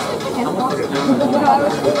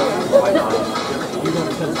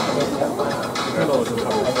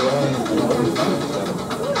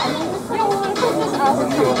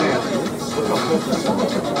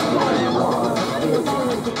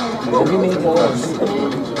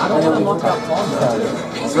 I don't want to knock out Paul though.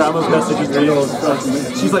 Grandma's message is real.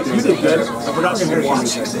 She's like, you did good. I forgot you didn't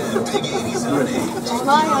watch.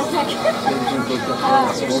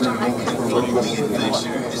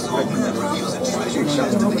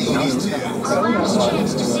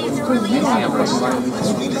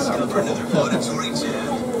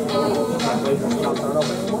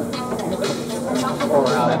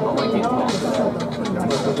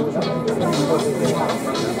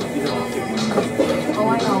 Oh,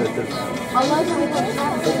 I know. Unless we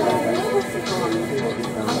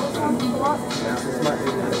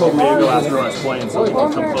told me to go ask her where I was playing, so we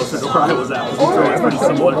can come closer to where I was at. So it's pretty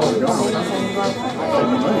similar.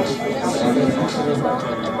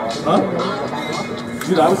 Huh?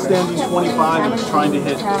 Dude, I was standing 25 and trying to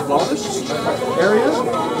hit 12-ish area,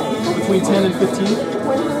 between 10 and 15.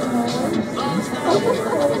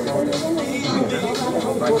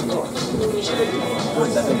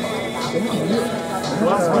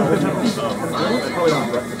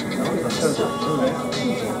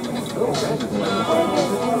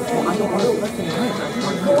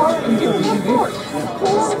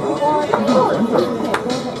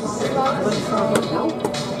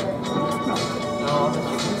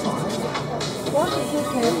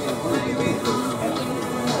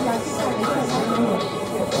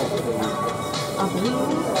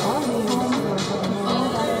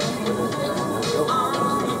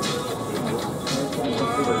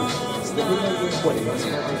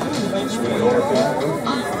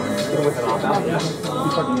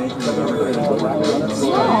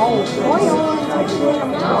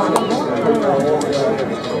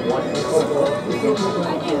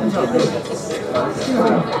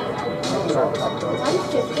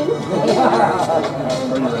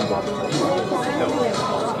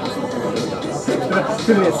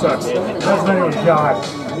 It sucks. That's not even God.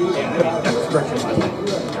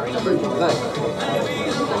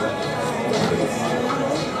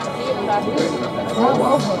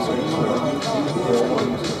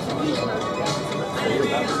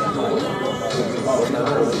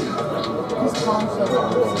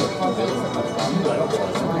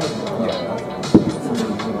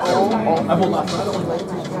 I will not.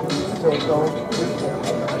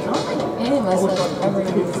 Any of us have ever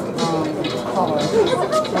used color.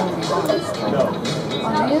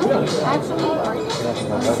 Are you? Actually?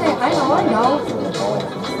 I say, I know.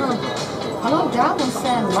 I know Dad will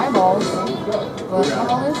send my balls, but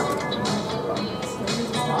colors?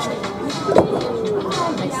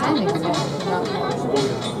 Like sanding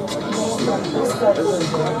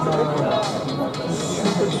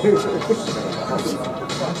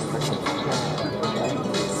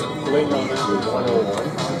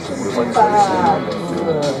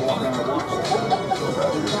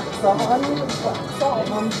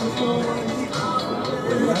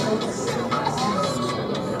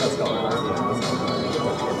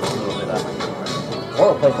Or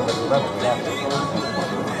a place that doesn't run it.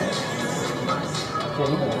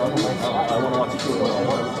 I want to watch you do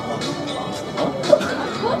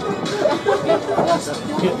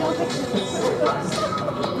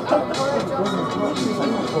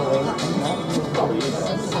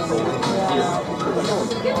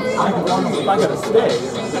if I gotta stay,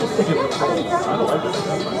 I don't like it.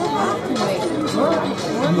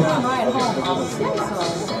 We're going right home all 6, so.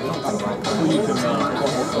 You can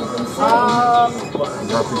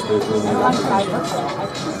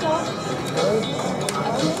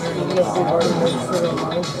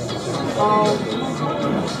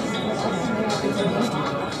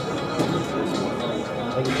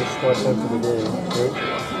I think it's just for the day, right?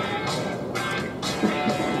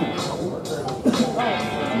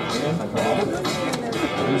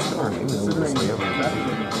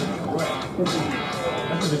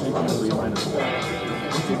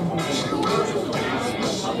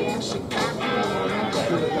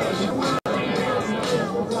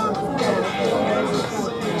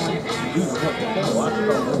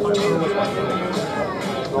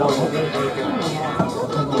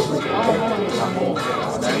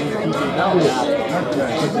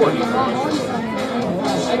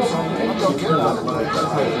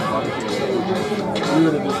 You're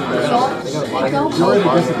at a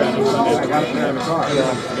disadvantage. I got it in the car.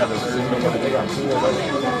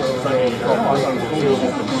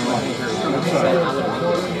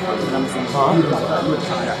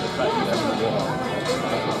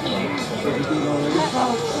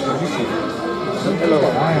 Hello,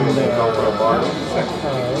 I am there.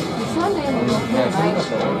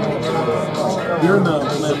 You're in the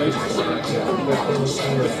animation.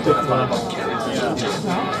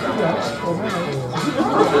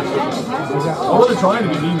 I wasn't trying to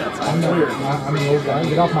be mean that time. It's weird. I'm an old guy.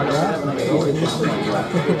 Get off my grass.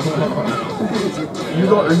 Are you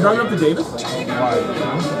driving up to Davis? I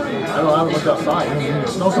don't know. I haven't looked outside.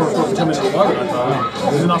 Snowstorm was supposed to come in at 11. I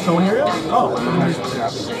thought. Is it not snowing here yet? Oh.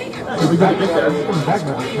 It'll be good to get there.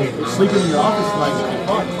 Sleeping in your office tonight would be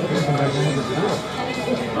fun.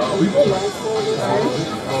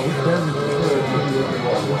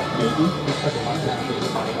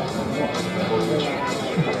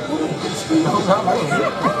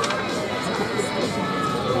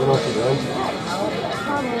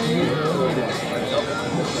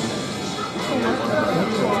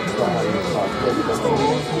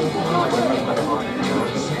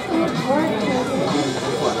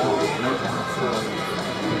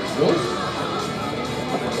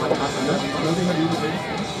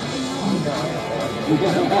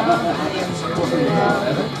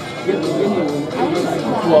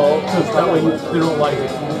 Well, because that way they don't like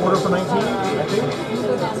order for 19, I think.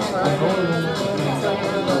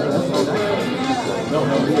 No.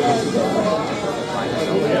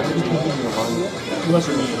 Yeah. Unless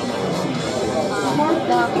you're mean, I'm not going to see. Smart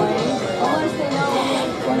that way. Unless they know.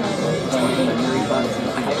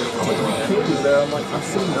 I'm like, I'm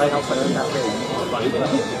sitting right outside of that way.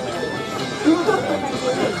 You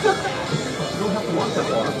don't have to walk that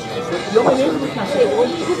far. The only neighbor we can say, well,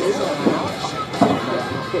 you can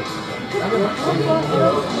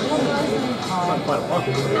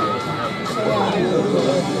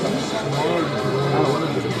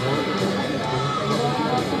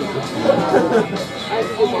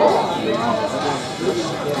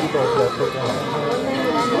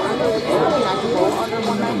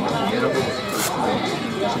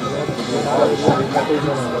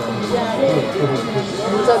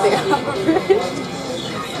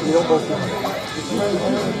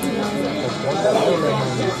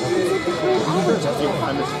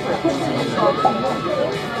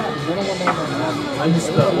I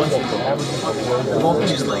missed one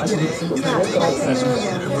just like today, you have to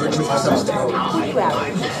emergency system.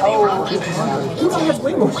 Has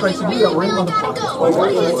way more strikes than you got right on the clock.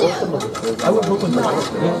 I would hope in the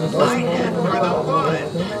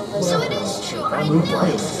So it is true. I moved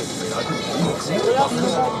right.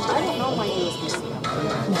 I don't know my USB.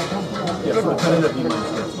 Yeah, for competitive emails.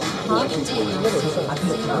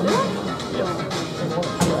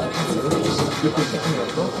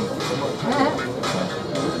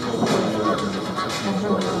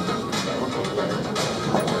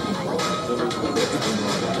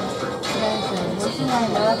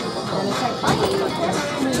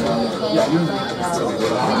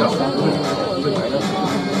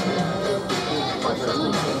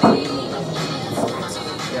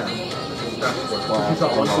 She's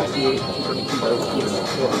got 168, she's got 2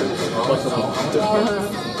 plus 168.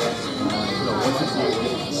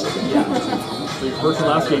 Yeah. So your first and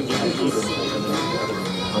last game you can eat it.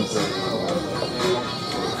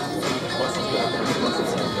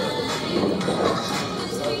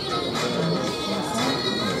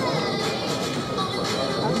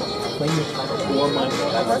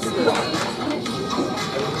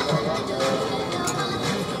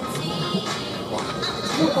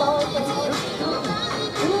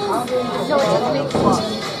 So it's a big club.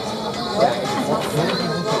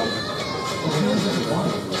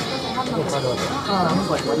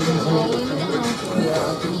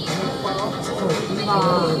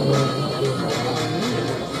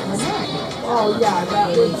 Oh yeah, that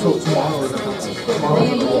would So tomorrow is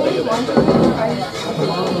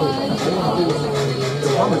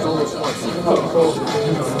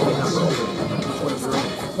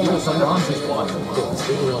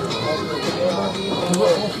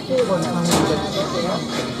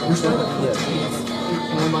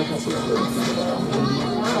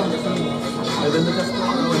and then the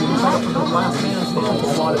Desperado, and you sign up for the last man stand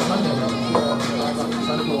slot at Sunday.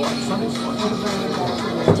 Sign up for what? Sunday slot.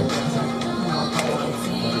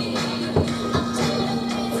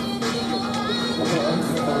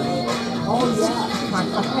 Oh yeah.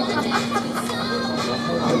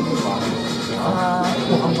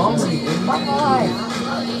 I'm nominating. Bye.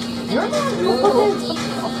 You're not good.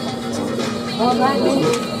 Oh, that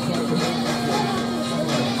means.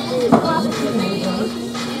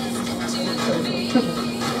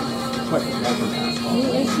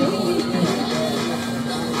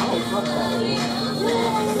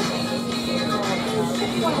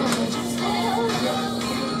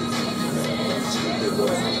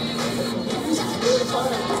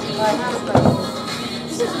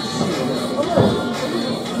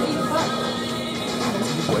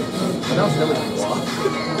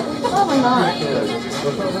 Probably not.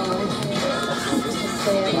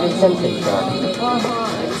 That would be.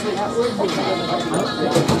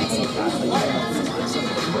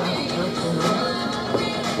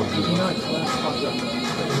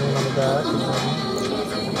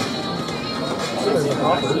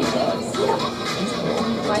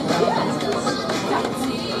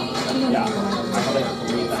 Yeah, I thought I had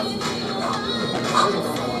to read that.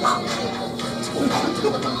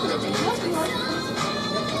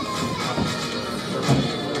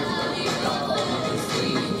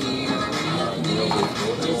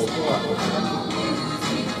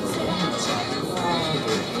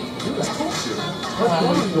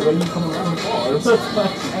 The way you come around the ball.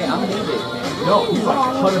 Hey, I'm David. No, he's like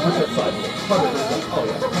 100% side. 100%. Oh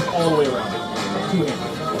yeah, he's all the way around. 2 hands.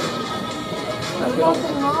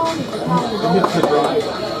 Nothing wrong. Hits the drive.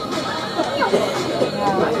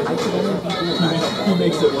 He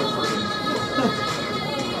makes it work for him.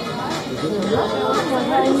 I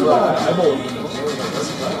bowled.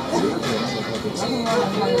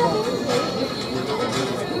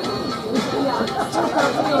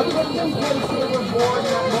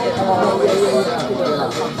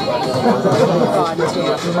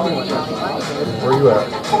 Where are you at?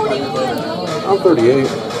 I'm 38.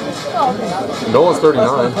 Nolan's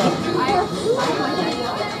 39.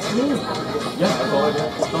 Yeah, that's all I did.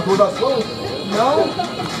 Don't worry about slowing. No.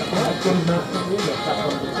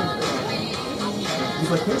 He's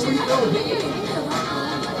like, hey, where you going?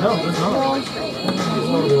 No, there's not.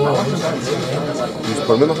 You just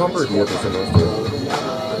put him in the hopper or do you have to send those to?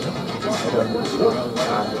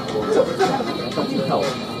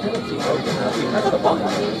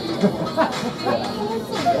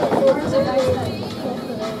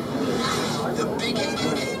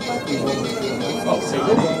 Oh, see, is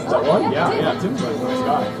that one? Yeah, Tim's a nice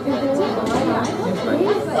guy.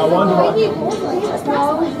 That one,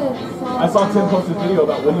 I saw Tim post a video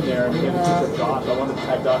about winning there and he gave a picture of Josh. I wanted to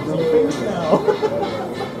tag Josh. He's famous now.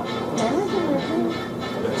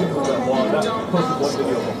 Tim was that one. That posted one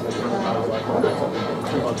video of him. I was like, oh,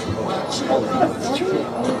 that's 3 months ago.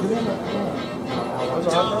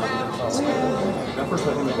 That first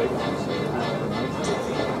time in Vegas.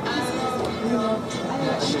 No.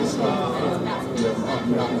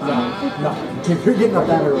 If you're getting up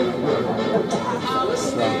that early.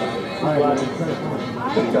 Alright.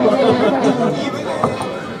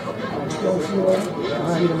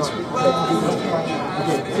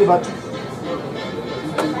 See you, bud.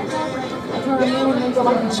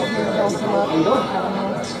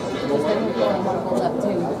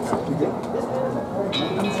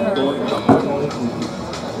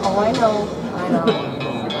 Oh, I know.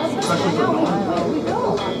 Especially for Nolan.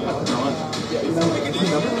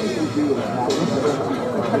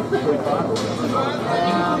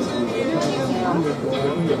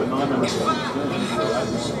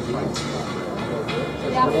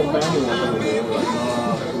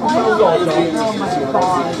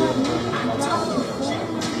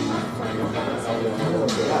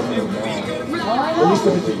 At least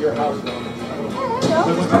if it's at your house.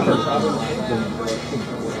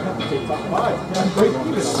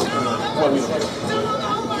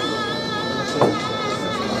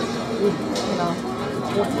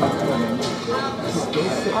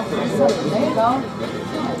 There you go.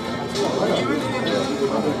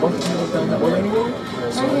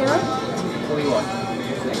 Right here.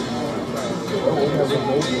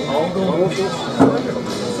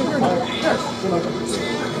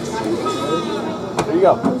 There you go.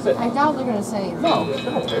 I doubt they're gonna say No,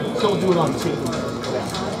 so we'll do it on the team.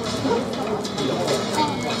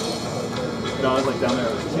 No, I was like down there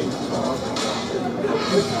at the team.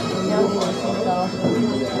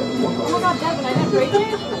 Oh my god, Devin, I didn't break it?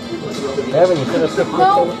 Evan, you should have sipped No,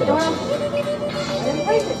 I didn't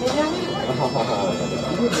break it. Maybe I need to break it.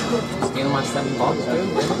 Steal my $7,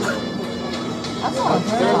 dude. That's not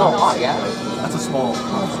They're good. not hot, yeah. That's a small.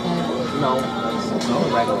 No,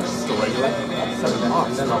 regular. Still regular? $7.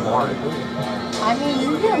 And then I'm hard. I mean, you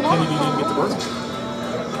get a lot. Kenny didn't even get to work.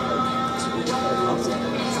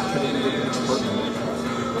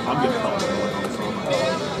 I'm getting help.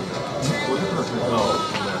 No.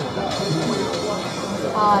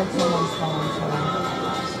 It's almost gone.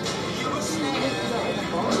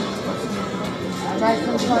 Dry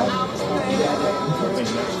from front.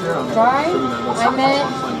 Dry? I meant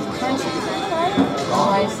French fry? Oh,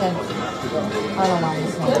 I said, I don't know.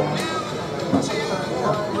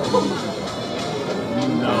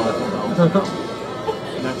 No.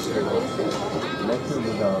 Next year. Next is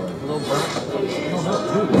the little burnt.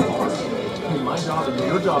 Between my job and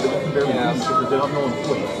your job, you can barely use because they don't know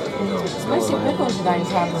employees. Spicy pickles you guys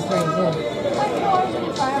have are pretty good.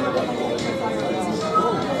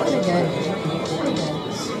 Pretty good.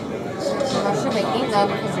 I'm not sure they eat them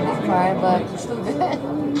because of deep fry, but it's still good.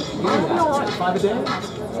 5 a day?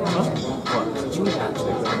 Huh?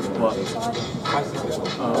 What?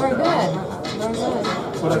 Very good. Very good.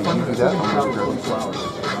 But I find do that on the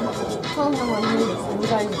Told him when you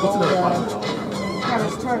guys go to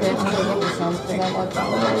Harris Turbot, I'm going to get you some because I love them.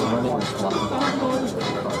 I'm going to go.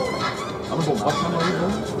 What time are you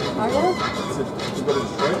going? Are you? To go to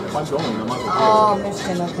Detroit? If I'm going, I'm not going. Oh,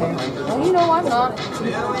 Michigan, okay. Well, you know I'm not.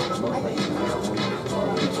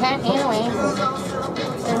 Can't anyway.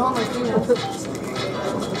 Stay home with you,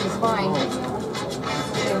 which is fine.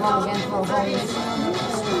 Stay home again for a whole week.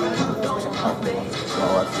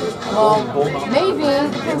 Well, maybe.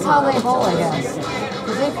 Depends how they bowl, I guess.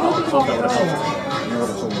 Because they could be going earlier.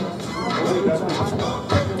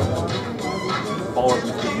 Baller,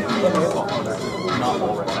 not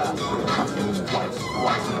ball right fast. Twice.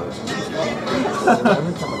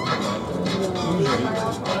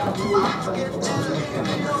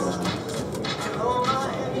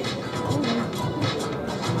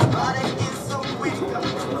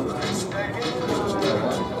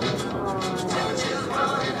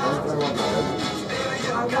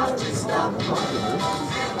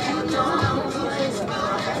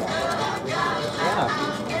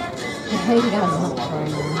 Hey, you got enough right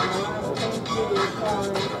now.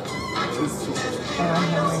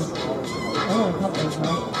 Oh, a couple,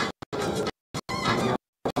 right?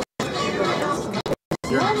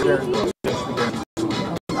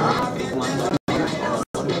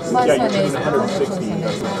 My Yeah, Sunday's you're 160.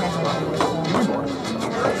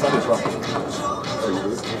 Sunday's rough.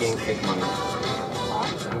 I'm getting fake money.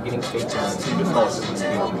 I'm getting fake money. So you just call it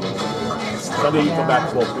Sunday, you come back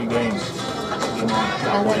to 3 games. And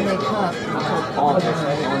then they cut. Oh, that's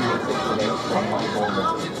right. On the today from my home.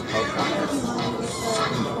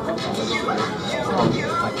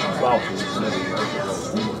 Wow.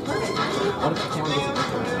 What if the camera doesn't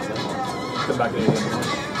Come back to 8 a.m.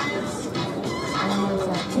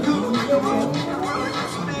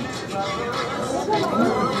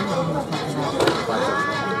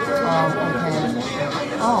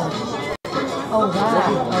 Oh, that.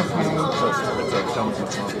 Okay. It's a challenge.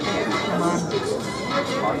 Come on.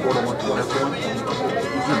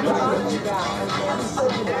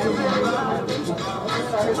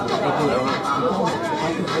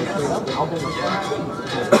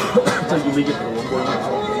 So you leave it for 1 more.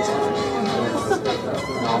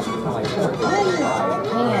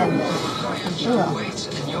 Man.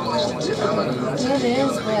 It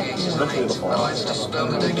is, but Eventually it'll fall out.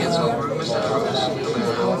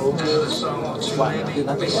 Dude,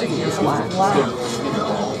 that's it's black. wow.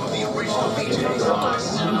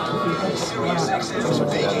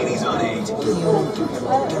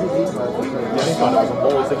 Yeah, he thought it was a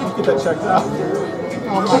bowl. He's like, you get that checked out.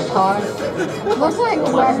 Oh my gosh. Looks like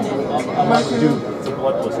Dude, it's a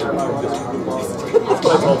blood blister. That's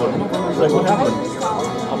what I told him. He's like, what happened?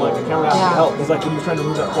 I'm like, the camera asked for help. He's like, when you were trying to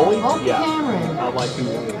move that pulley? Oh, Yeah. Cameron. I'm like,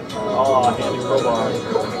 Henning crowbar.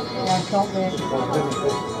 Yeah, don't be.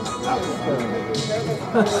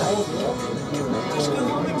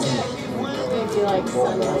 Maybe like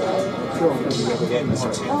Sunday.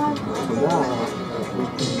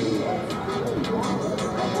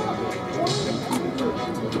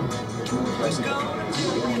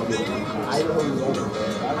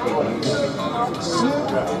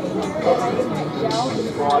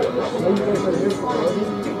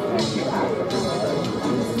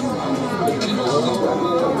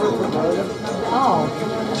 Oh.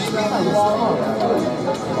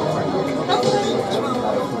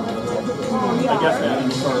 I guess, man.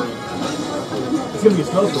 It's going to be a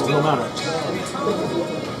snowstorm, no matter.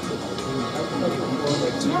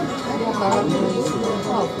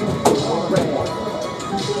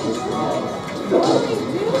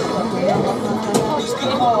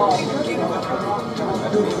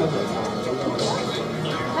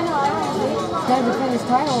 Gotta defend his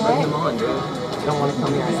title, right? Come on, dude. Don't want to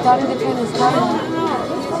come here. He's gotta defend his title.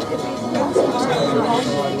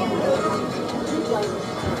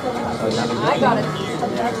 I got it.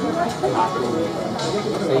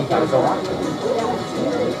 So you gotta go out.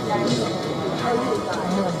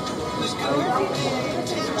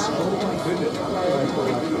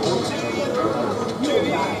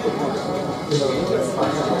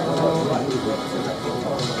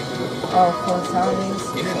 Oh, for Saturdays.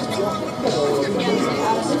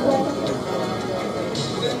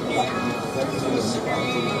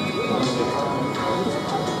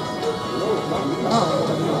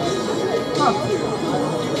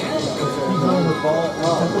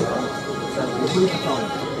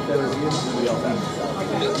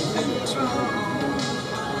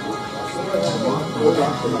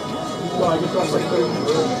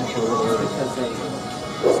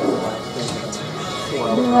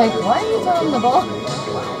 You're like, why are you throwing the ball?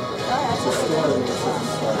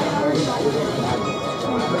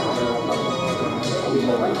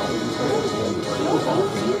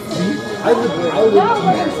 I would Now I'm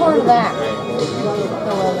looking forward to that.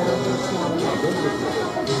 The weather.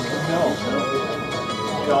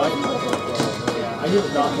 I did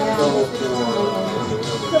not go for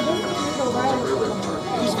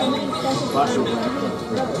last year.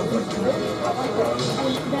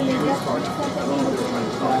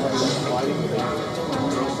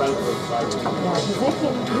 Yeah, because they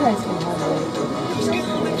can, you guys can have it.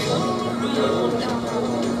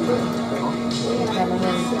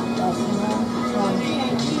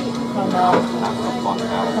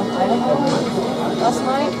 From Idaho last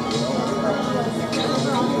night.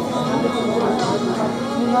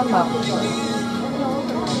 talking about? Let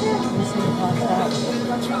me see if that's that.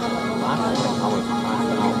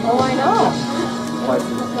 Oh, I know.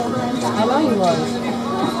 I know you was.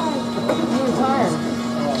 You were tired.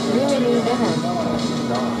 You really needed dinner.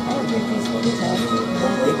 I had 3 pieces of pizza.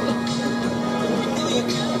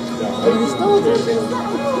 And you're still drinking.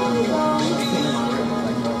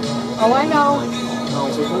 Oh, I know.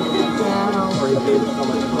 Yeah, I know.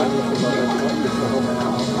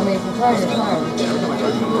 I mean, if you're tired, you're tired.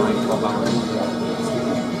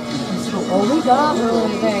 Well, we got off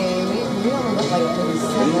early today. We only got like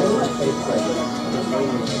 37.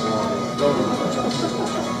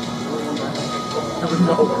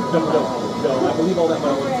 No. I believe all that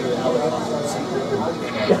money went to the Alex.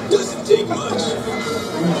 Doesn't take much.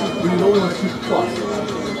 We only want to keep plus.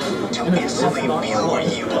 And It's only me where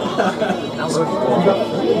you are.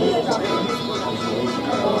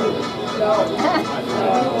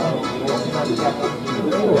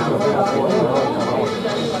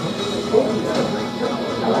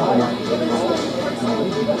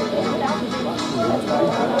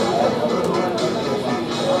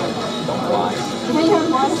 Can you have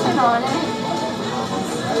lotion on it?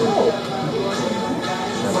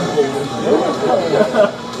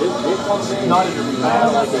 Not in the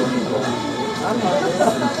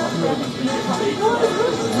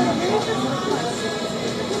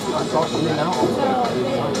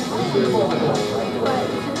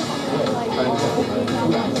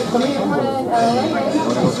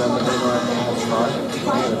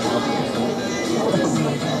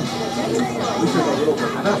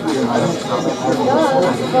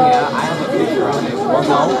Yeah, I have a picture on it. Well,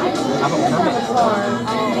 no, I have a permit.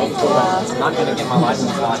 I'm not going to get my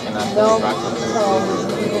license back and I'm going to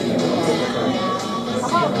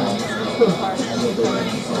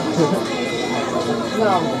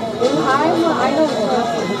No, I don't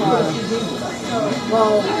trust the car.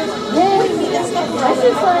 Well, then, I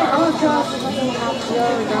should say I don't trust the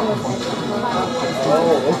other gun with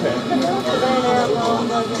Oh, okay.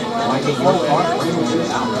 It's like my car.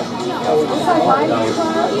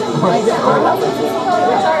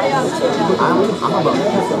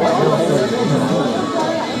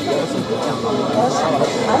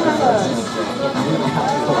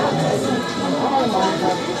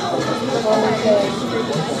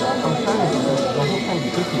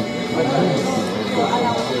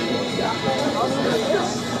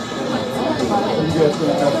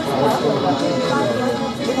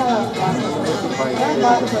 I'm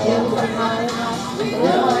about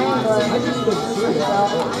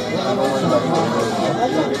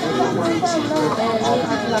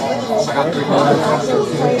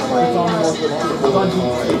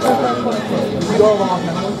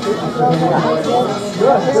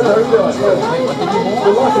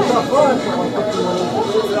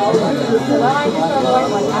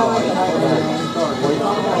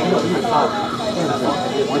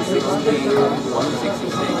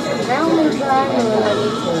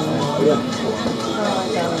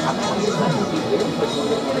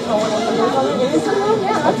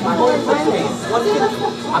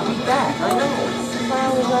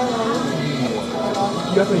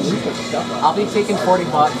I'll be taking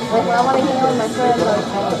 $40. Like, I want to hang out with my friends.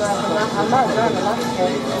 I'm not driving. That's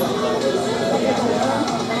okay.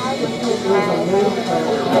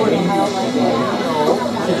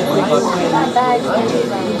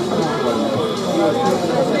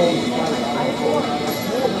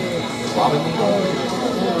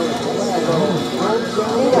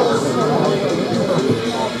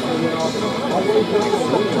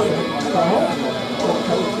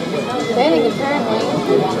 Henning, apparently.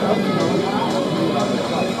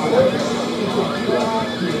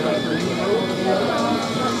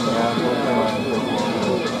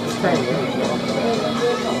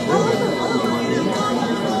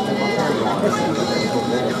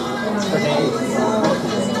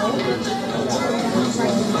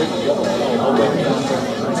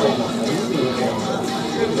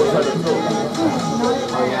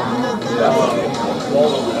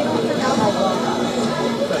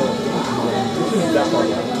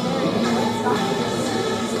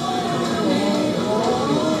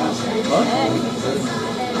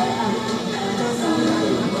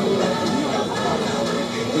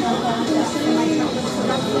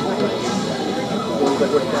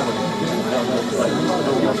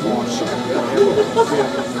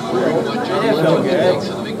 It felt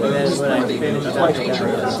good. then when I finished that,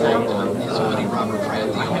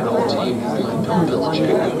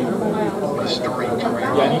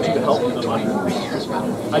 yeah, I need you to help with the money.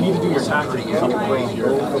 I need to do your taxes in a couple ways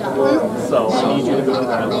here. So I need you to go to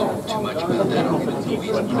that. April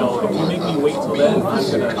 15th. But you know, if you make me wait till then, I'm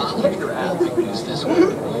gonna kick your ass.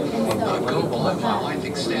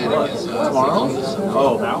 Tomorrow?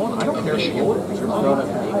 Oh, that one? I don't care if you hold it. I'm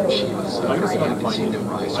gonna see if I can find it.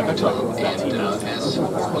 I bet you I can that team out.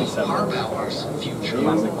 27.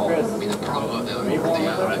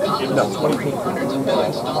 Give them 20. Hundreds of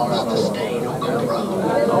millions of dollars to stay on the road.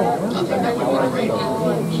 Nothing that we want to rate.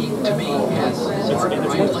 He, to me, has his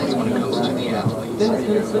right place when it comes to the athletes. He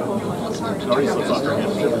wants them to do their best.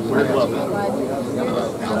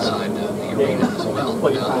 Outside the arena as well.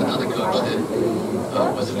 Another coach that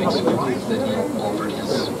was a big surprise that he offered his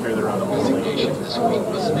resignation this week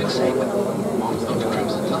was Nick Saban of the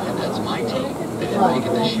Crimson Tide. That's my team. They didn't make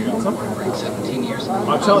it this year. For 17 years.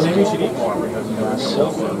 I'm telling you, you should eat more because so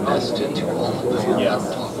invested to all of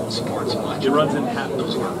the sports much. It runs in half.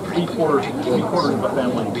 Those were three quarters of a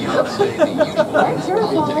family. Beyonce, the youthful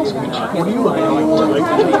politics coach. What do you look like?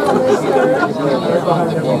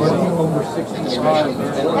 Over 65.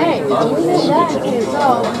 Hey, we did that too, so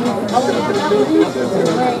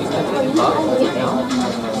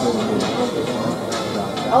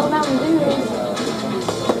all the Mountain Dews,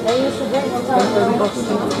 they used to drink on top of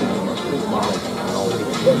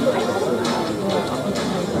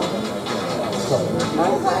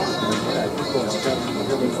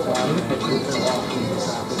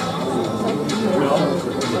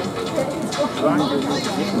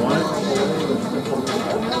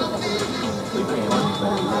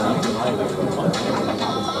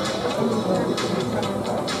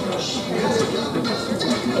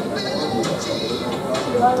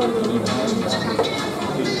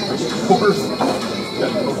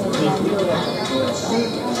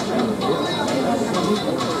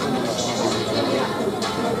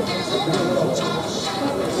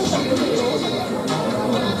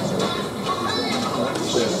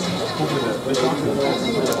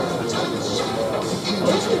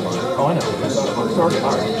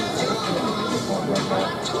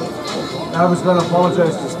I was going to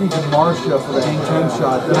apologize to Steve and Marcia for the game 10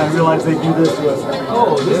 shot, then I realized they do this to us.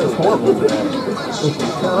 Oh, this is horrible today.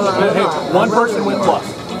 Hey, one person went plus.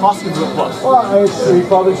 Hoskins went plus. Well, he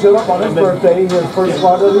probably showed up on his birthday, his first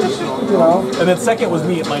spot of his, you know. And then second was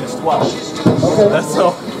me at -12. Okay. That's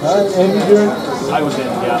so. And you doing? I was in,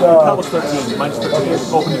 yeah. That was 13,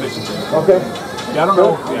 -13, open division. Okay. Yeah, I don't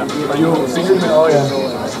know. Yeah. Are you a senior? Oh, yeah.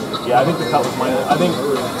 Yeah, I think the cut was minus. I think.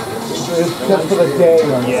 It's just for the day.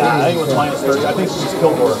 Yeah, I think it was -30. I think it was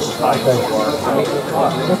Kilgore was high so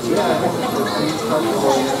far.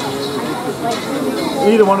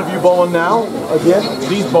 Either one of you bowling now again?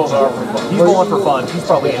 These both are for fun. He's bowling for fun. He's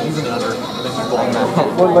probably in. He's in the under. I think he's bowling now.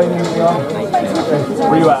 What lane are you on?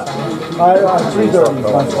 Where you at? I'm 3:30.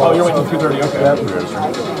 Oh, you're waiting 2:30. Okay. Yep.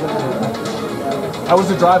 How was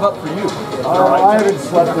the drive up for you? I haven't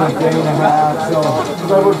slept in a day and a half, so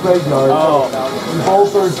I work graveyard. Oh. The whole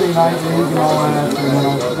Thursday night league and all that, and then I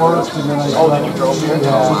worked, and then I slept. Oh, then you drove here?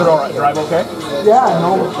 Yeah. Was it alright? Drive okay? Yeah,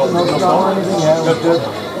 no snow or anything. Yeah, it was good.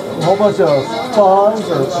 A whole bunch of fawns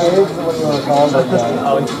or pigs, or what you want to call them. Like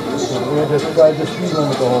we had to try to speed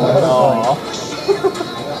limit the whole way.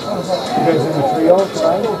 You guys in the trio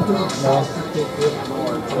tonight? No.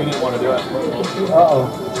 We didn't want to do it. Uh-oh.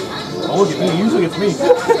 Oh, look at me. Usually it's me.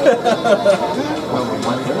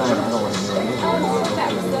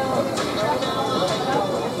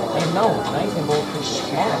 Hey, no, nice and both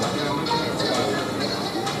cat.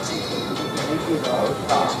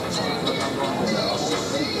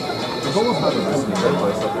 There's almost not a rest in the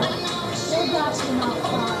place up there.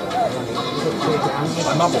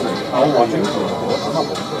 I'm not bowling. I'll watch it. I'm not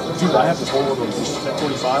bowling. Dude, I have to bowl at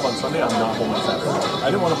 10:45 on Sunday. I'm not bowling Saturday. I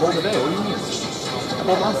didn't want to bowl today. What do you mean? I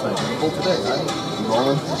bowled last night. I bowled today.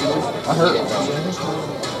 I hurt.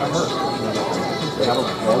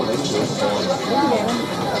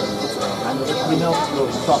 We know it's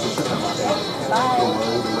really soft and shit.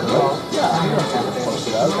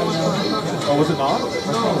 Oh, was it not?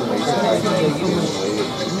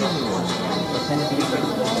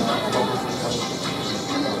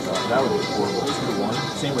 That would be horrible. 2-1.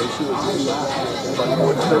 Same ratio as you.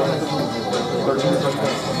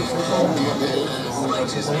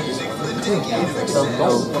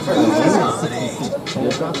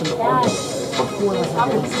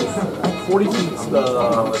 40 feet's the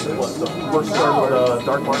first start of the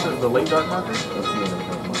dark marker, the late dark marker?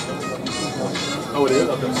 Oh, it is?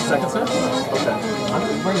 Okay. Second set? Okay.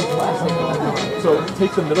 So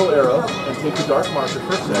take the middle arrow and take the dark marker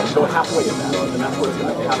first set and go halfway in that, and that's where it's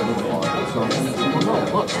going to have a movement.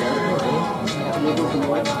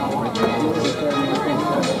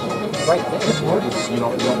 Right there. You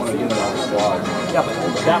don't want to get it on the squad. Yeah, but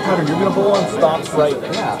that pattern you're going to bowl on stops right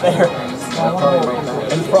there.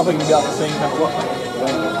 And it's probably going to be out the same kind of look.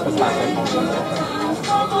 That's last time.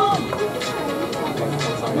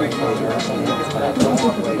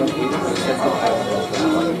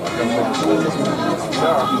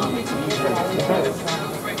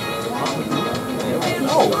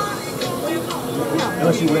 No.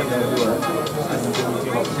 Unless you win, then you are.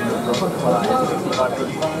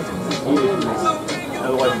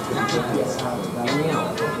 Otherwise,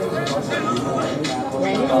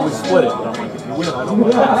 we split it, but I'm like, if you win, I don't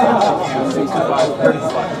want that. 65,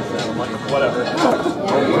 35%. I'm like, whatever.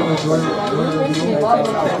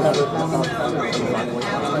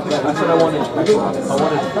 That's what I wanted.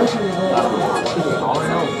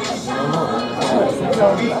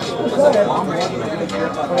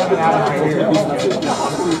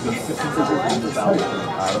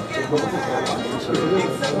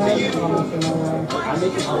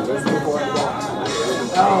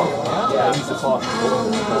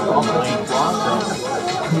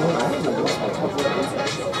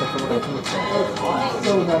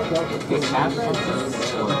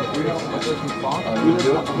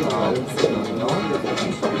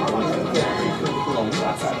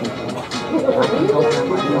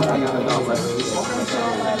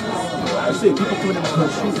 I see people coming in with no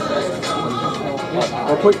shoes.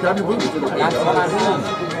 Or quick, grab your boots. That's what I mean.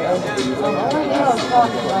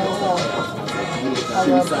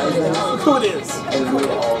 Who it is?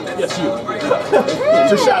 Yes, you. It's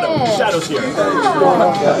your shadow. Your shadow's here. You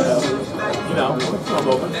know, I'm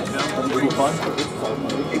open. You know, it'll be fun.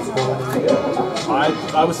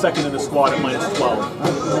 I was second in the squad at -12.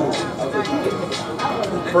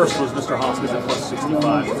 First was Mr. Hoskins at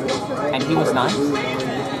 +65. And he was 9?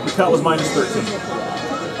 The cut was -13.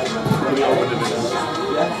 For the open division.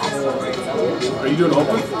 Are you doing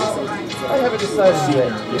open? I haven't decided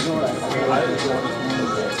yet.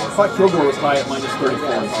 I thought Kilgore was high at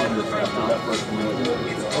 -34 in seniors after that first one.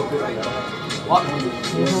 What?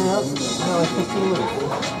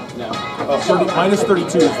 No.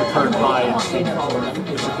 -32 is the current high in seniors.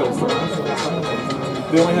 Mr. Kilgore.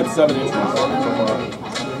 They only had 7 entries so far.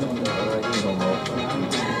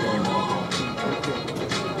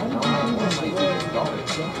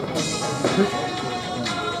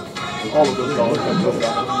 All of those dollars have moved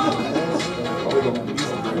up.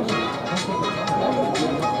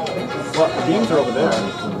 Well, the games are over there.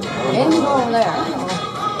 Games are over there.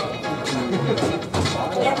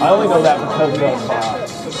 I only know that because of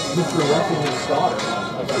Mr. Wrestling Starter.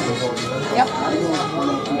 Yep.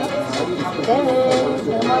 Finish.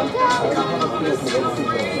 Oh my God.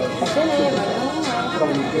 Finish.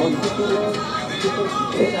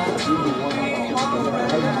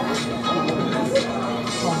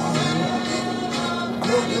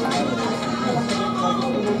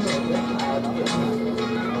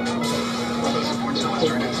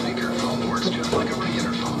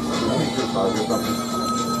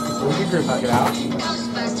 We can group hug it out.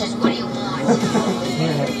 What do you want?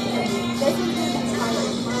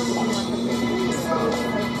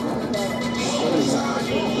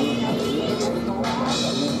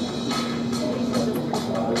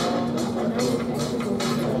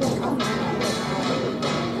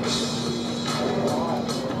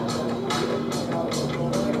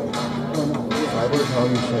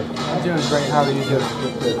 I'm doing great. How are you doing?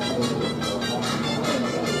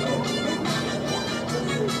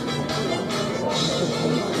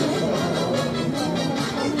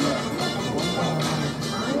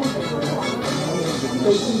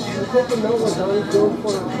 Take a note what Donnie's doing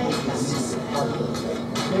for him.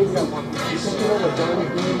 You take a note what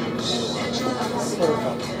Donnie's doing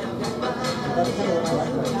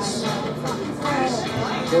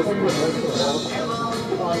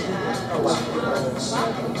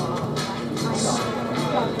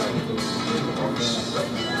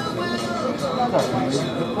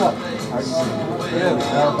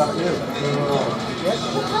How about you?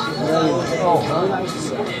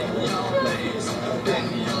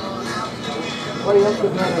 What do you have to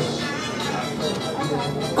do?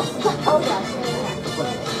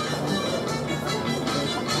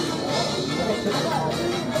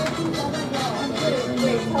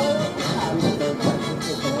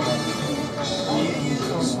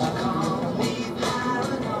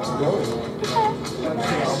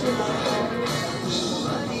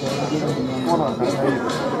 Hold on,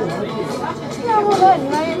 Yeah, well, that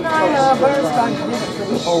 99 butterscotch did it for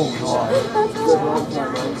me. Oh, God.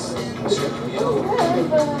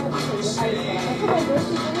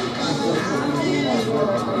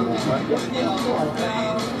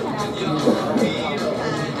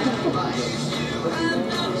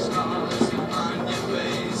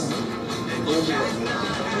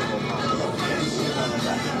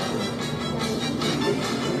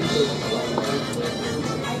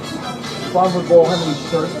 Fun would go how many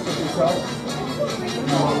shirts that you sell?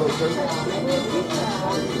 You want those shirts?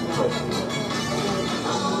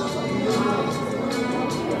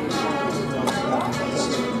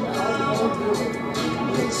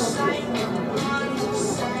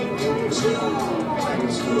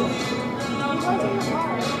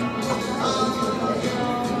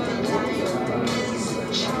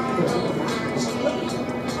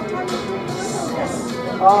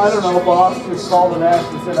 I don't know, boss just called and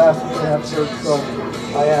asked and said ask if they have shirts, so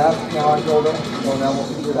I asked, now I told them, so now we'll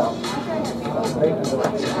figure it out. Thank you.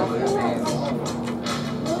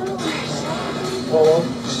 Hello?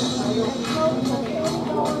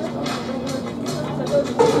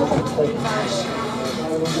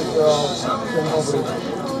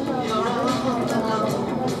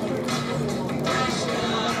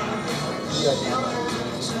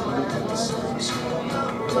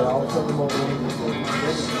 I'll send them over.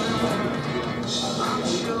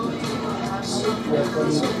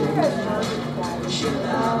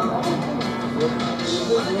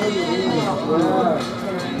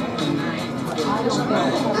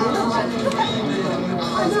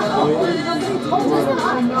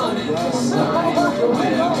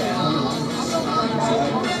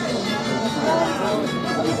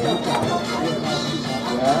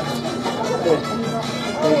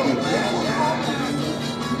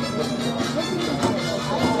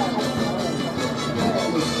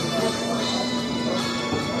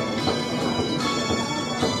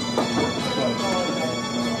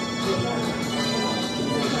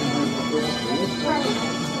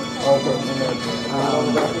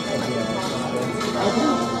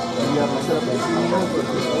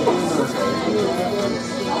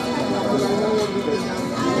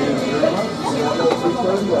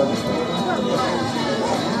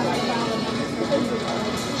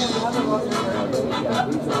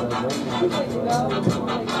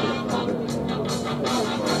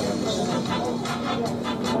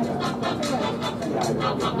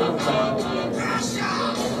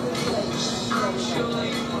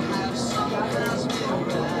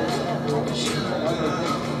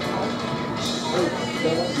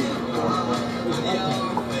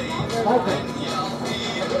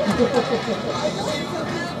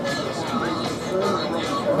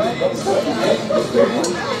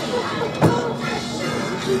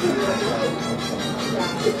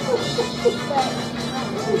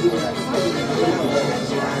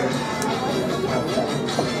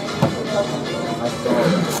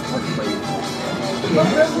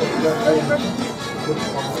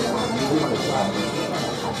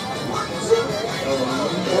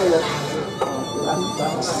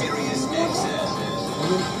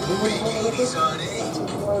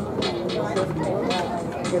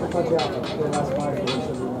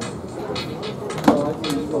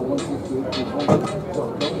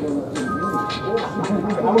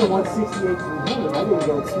 I would have won 68 300. I didn't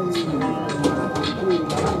go 283.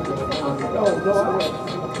 No, I went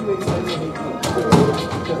 289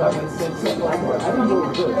 because I went 6. I didn't go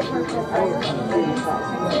good. I was 85.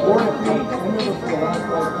 Or I remember for the last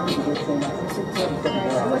 5 years, they were saying 1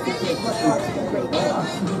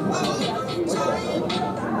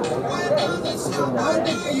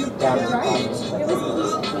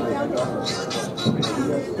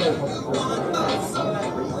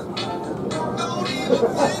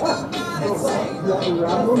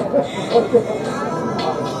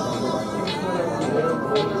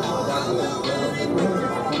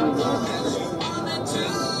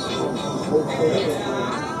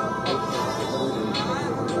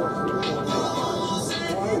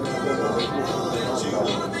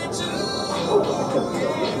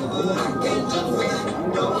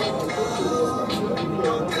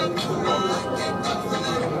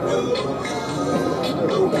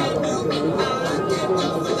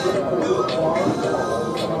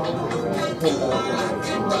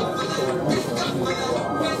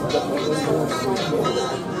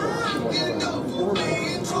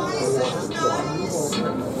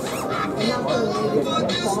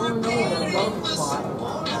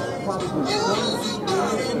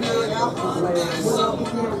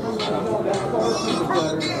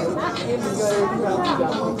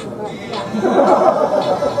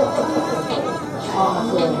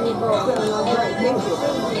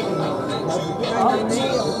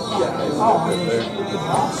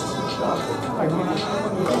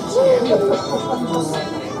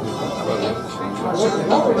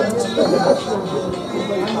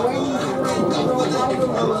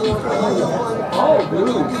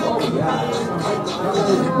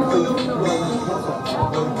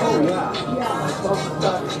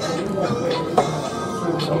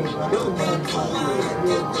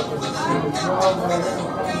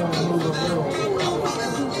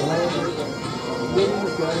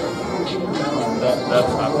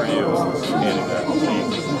 That's not for you. Handing that to me.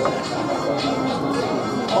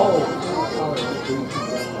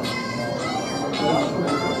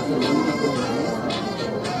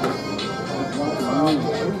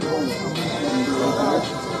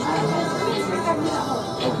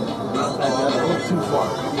 Too far.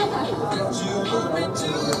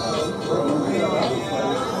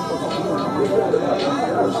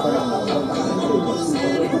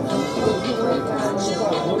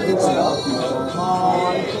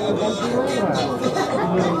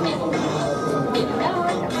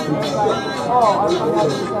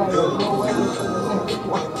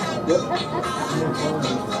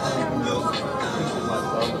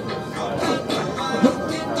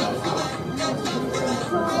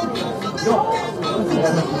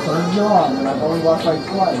 And I've only lost like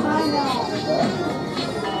twice.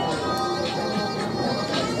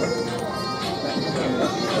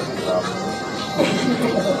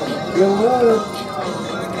 Good luck.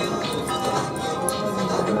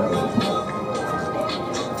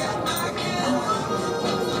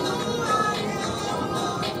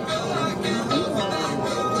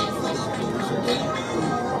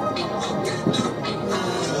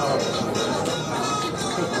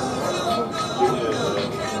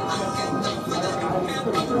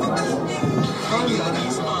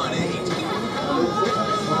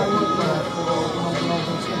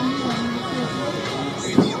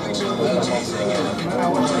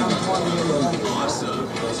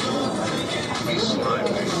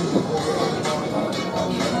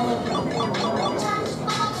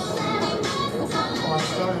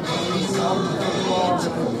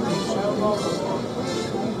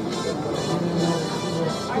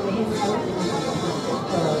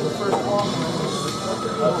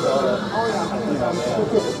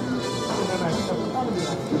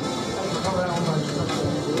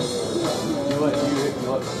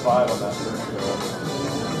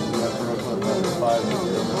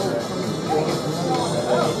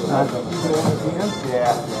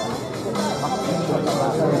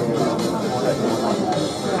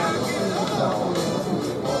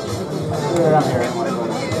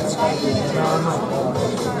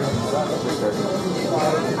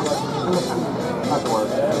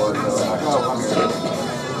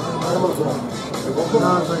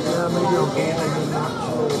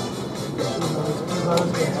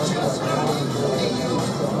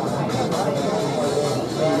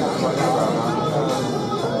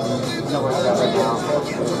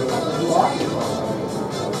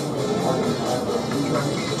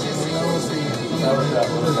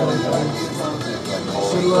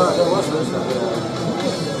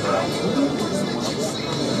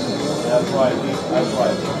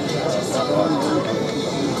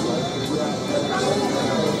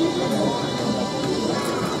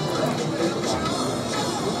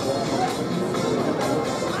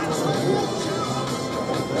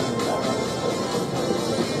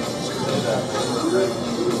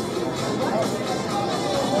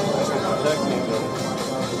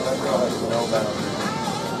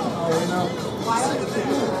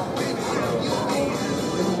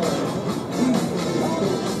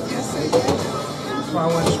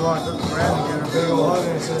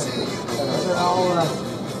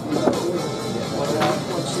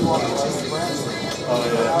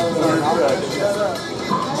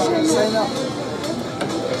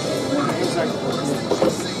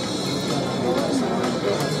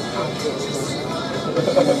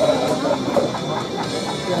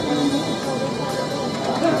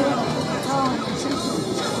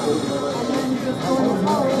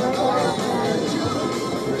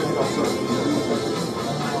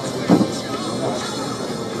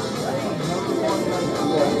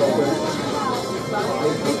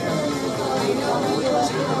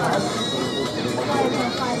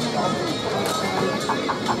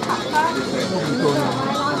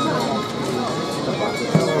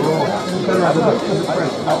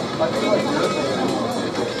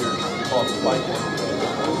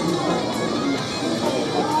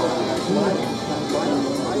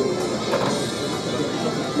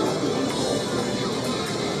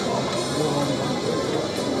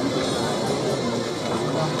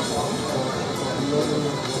 I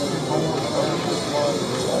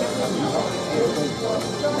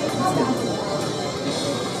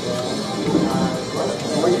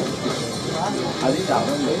think that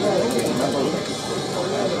one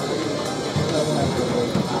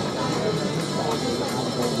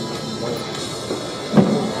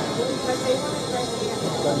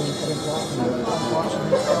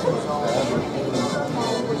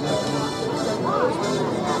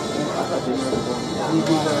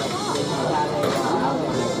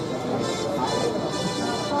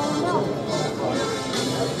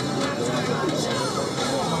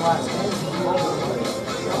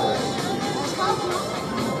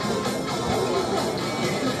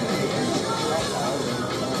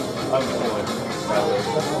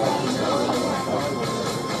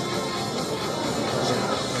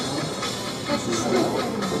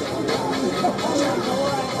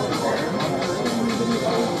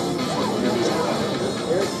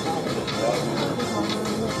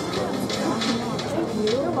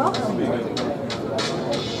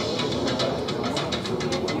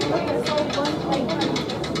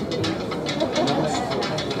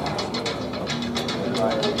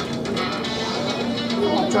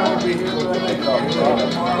trying to be here, but I think I'll be here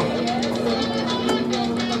tomorrow.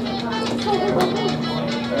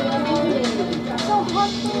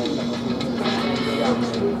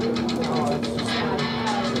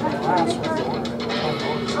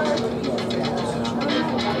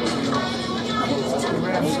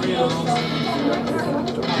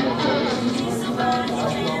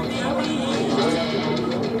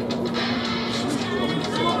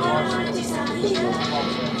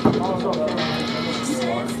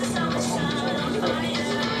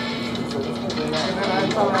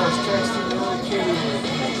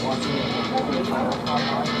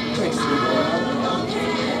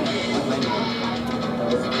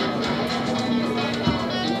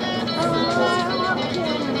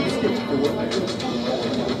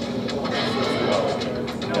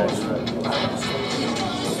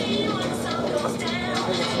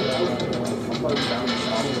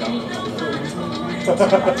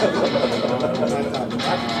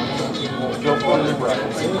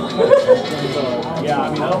 Yeah, I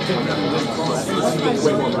mean, I don't think we're going to win. I think this is going to be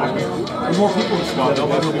way more practice. There's more people in squad.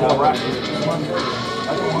 They'll be more practice.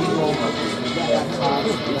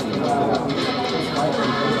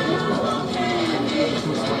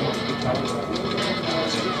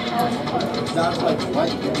 sounds like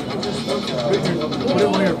white. Put it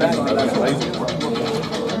on your back. That's lazy.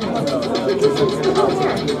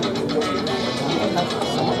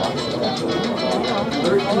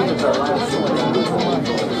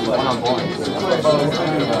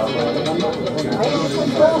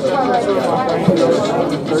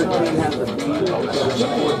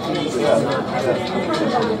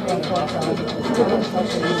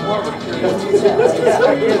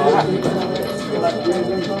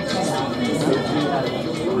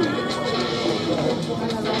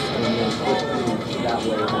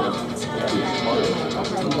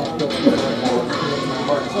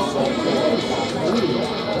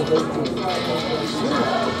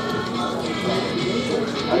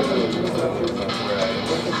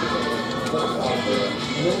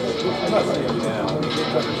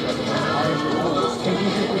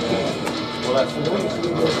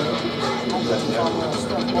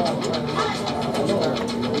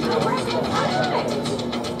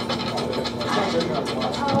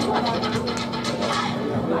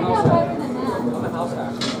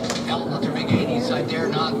 Under big 80s, I dare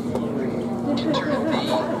not enter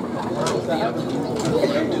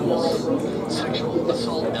the sexual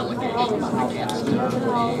assault allegations against the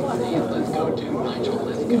Let's Go to Nigel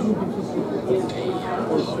Lithgow,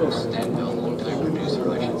 a host and a longtime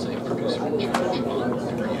producer, I should say, producer in charge on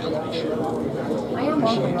the reality show.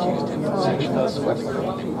 She accused him of sexual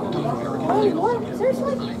assault named Tom American.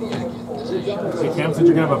 Hey, Cam, since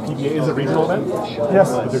you're going to have a PBA, is it a regional event? Yes.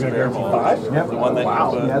 They're going to guarantee 5? Yep. The one that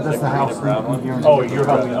Yeah, that's the house. Oh, you're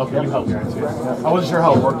helping. Okay, you helped guarantee it. I wasn't sure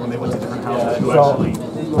how it worked when they went to different houses. Who actually...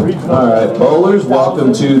 All right, bowlers,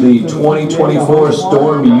 welcome to the 2024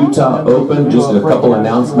 Storm Utah Open. Just a couple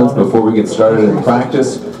announcements before we get started in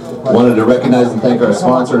practice. Wanted to recognize and thank our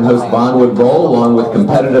sponsor and host Bondwood Bowl, along with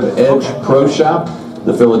Competitive Edge Pro Shop,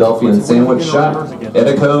 the Philadelphian Sandwich Shop,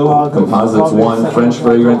 Edico, Composites One, French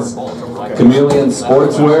Fragrance, Chameleon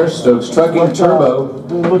Sportswear, Stokes Trucking, Turbo,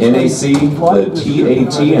 NAC, the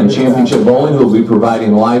TAT, and Championship Bowling, who will be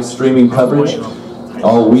providing live streaming coverage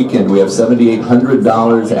all weekend. We have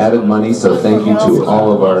 $7,800 added money, so thank you to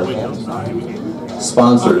all of our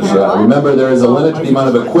sponsors. Remember, there is a limit to the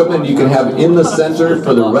amount of equipment you can have in the center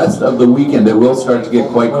for the rest of the weekend. It will start to get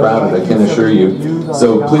quite crowded, I can assure you.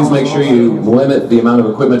 So please make sure you limit the amount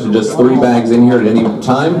of equipment to just 3 bags in here at any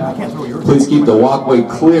time. Please keep the walkway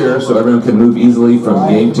clear so everyone can move easily from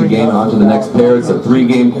game to game onto the next pair. It's a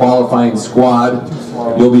 3-game qualifying squad.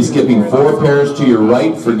 You'll be skipping 4 pairs to your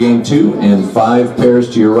right for game 2 and 5 pairs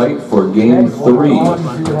to your right for game 3.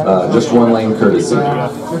 Just 1 lane courtesy.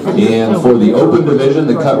 And for the open division,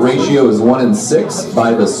 the cut ratio is 1 in 6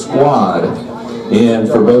 by the squad. And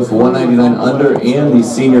for both 199 under and the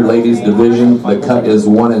senior ladies division, the cut is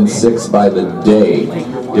 1 in 6 by the day.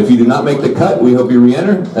 If you do not make the cut, we hope you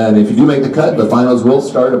re-enter. And if you do make the cut, the finals will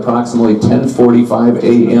start approximately 10:45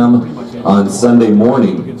 a.m. on Sunday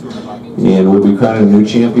morning. And we'll be crowning a new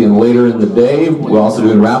champion later in the day. We're also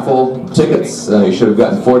doing raffle tickets. You should have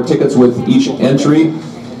gotten 4 tickets with each entry.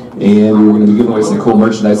 And we're going to be giving away some cool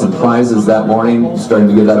merchandise and prizes that morning. Starting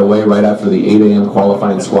to give that away right after the 8 a.m.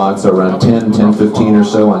 qualifying squad, so around 10:15 or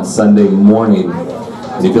so on Sunday morning.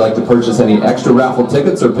 And if you'd like to purchase any extra raffle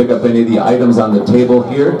tickets or pick up any of the items on the table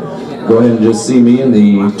here, go ahead and just see me in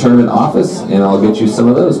the tournament office and I'll get you some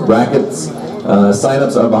of those. Brackets,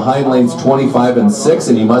 sign-ups are behind lanes 25 and 6,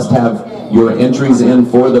 and you must have your entries in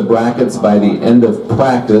for the brackets by the end of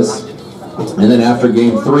practice. And then after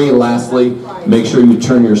game 3, lastly, make sure you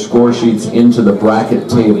turn your score sheets into the bracket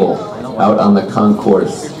table out on the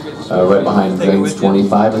concourse, right behind lanes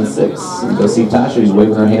 25 and 6. And go see Tasha, she's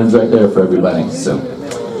waving her hands right there for everybody. So,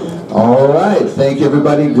 all right, thank you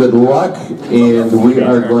everybody, good luck, and we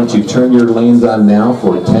are going to turn your lanes on now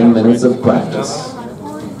for 10 minutes of practice.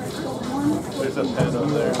 There's a pen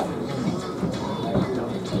over there.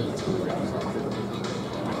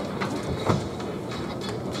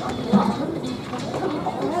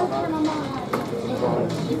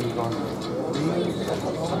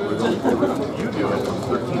 You do it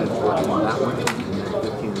 13 and 14 on that one,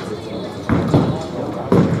 15 and 16.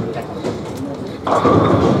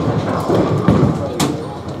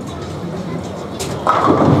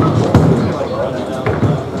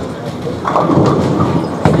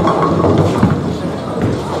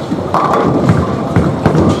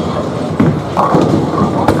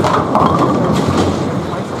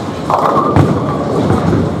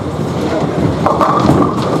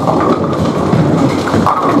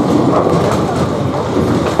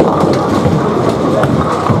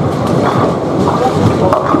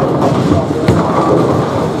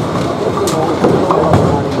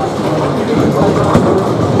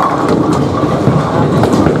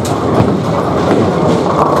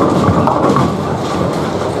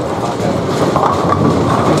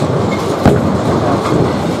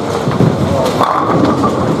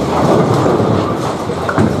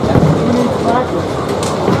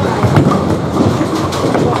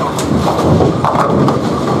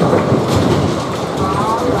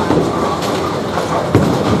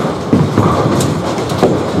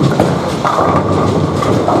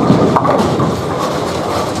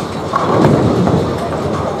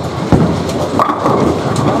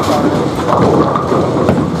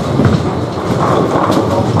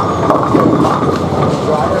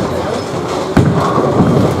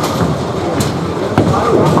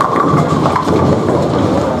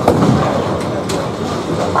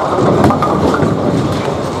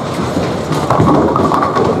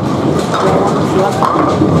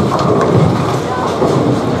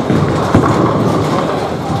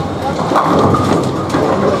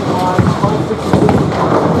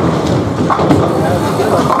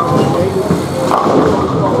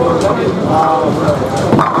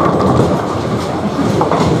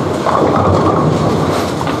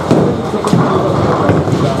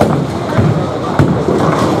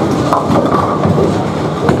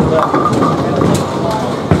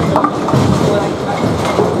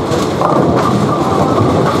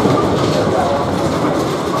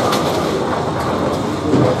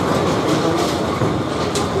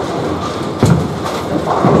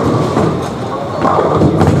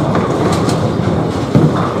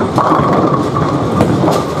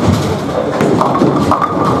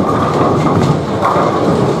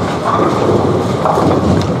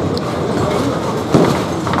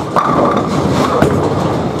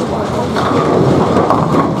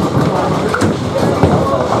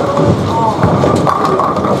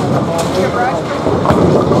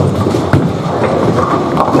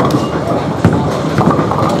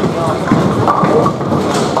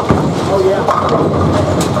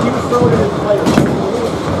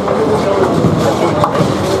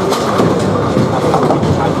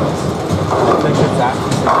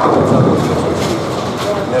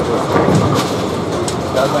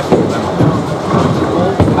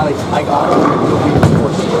 I got it.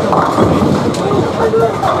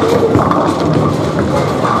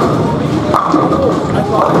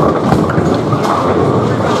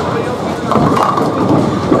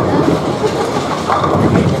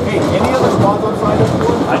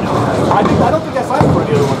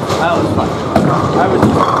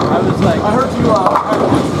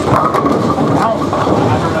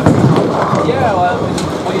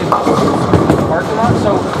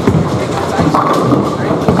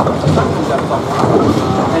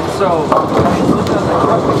 I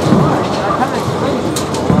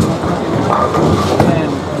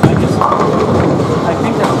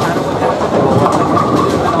think that's kind of what happened.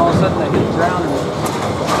 And then all of a sudden I hit the ground and went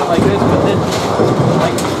like this, but then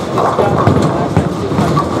like this guy last time he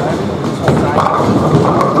was driving this whole side.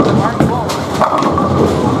 The Mark won't.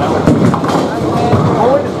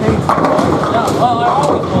 Hold the pace. No, well I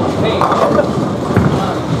always hold the pace.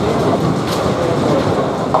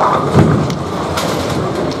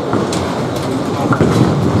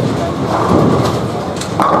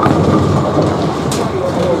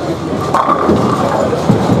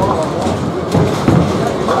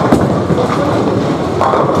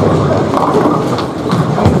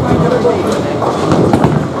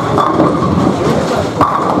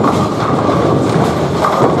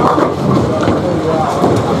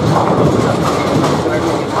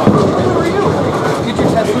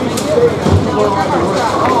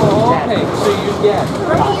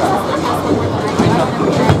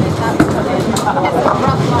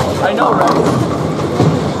 I know, right?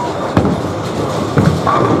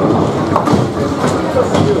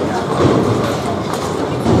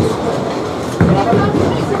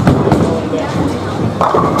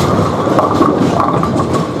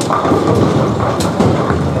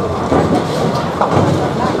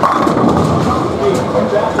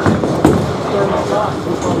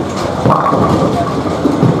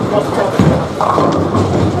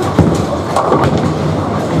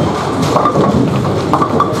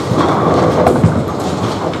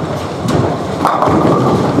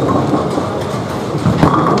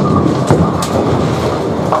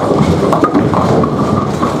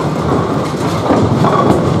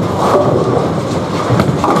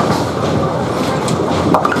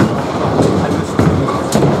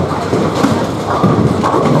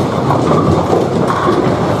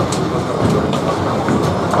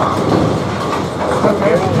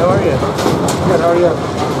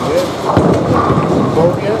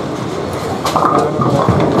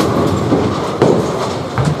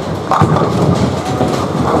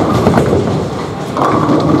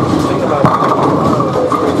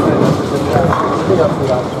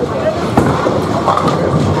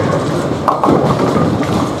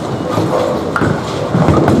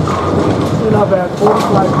 Not bad.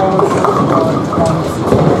 45 bullets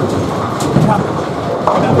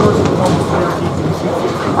on that person was almost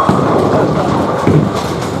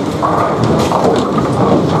there.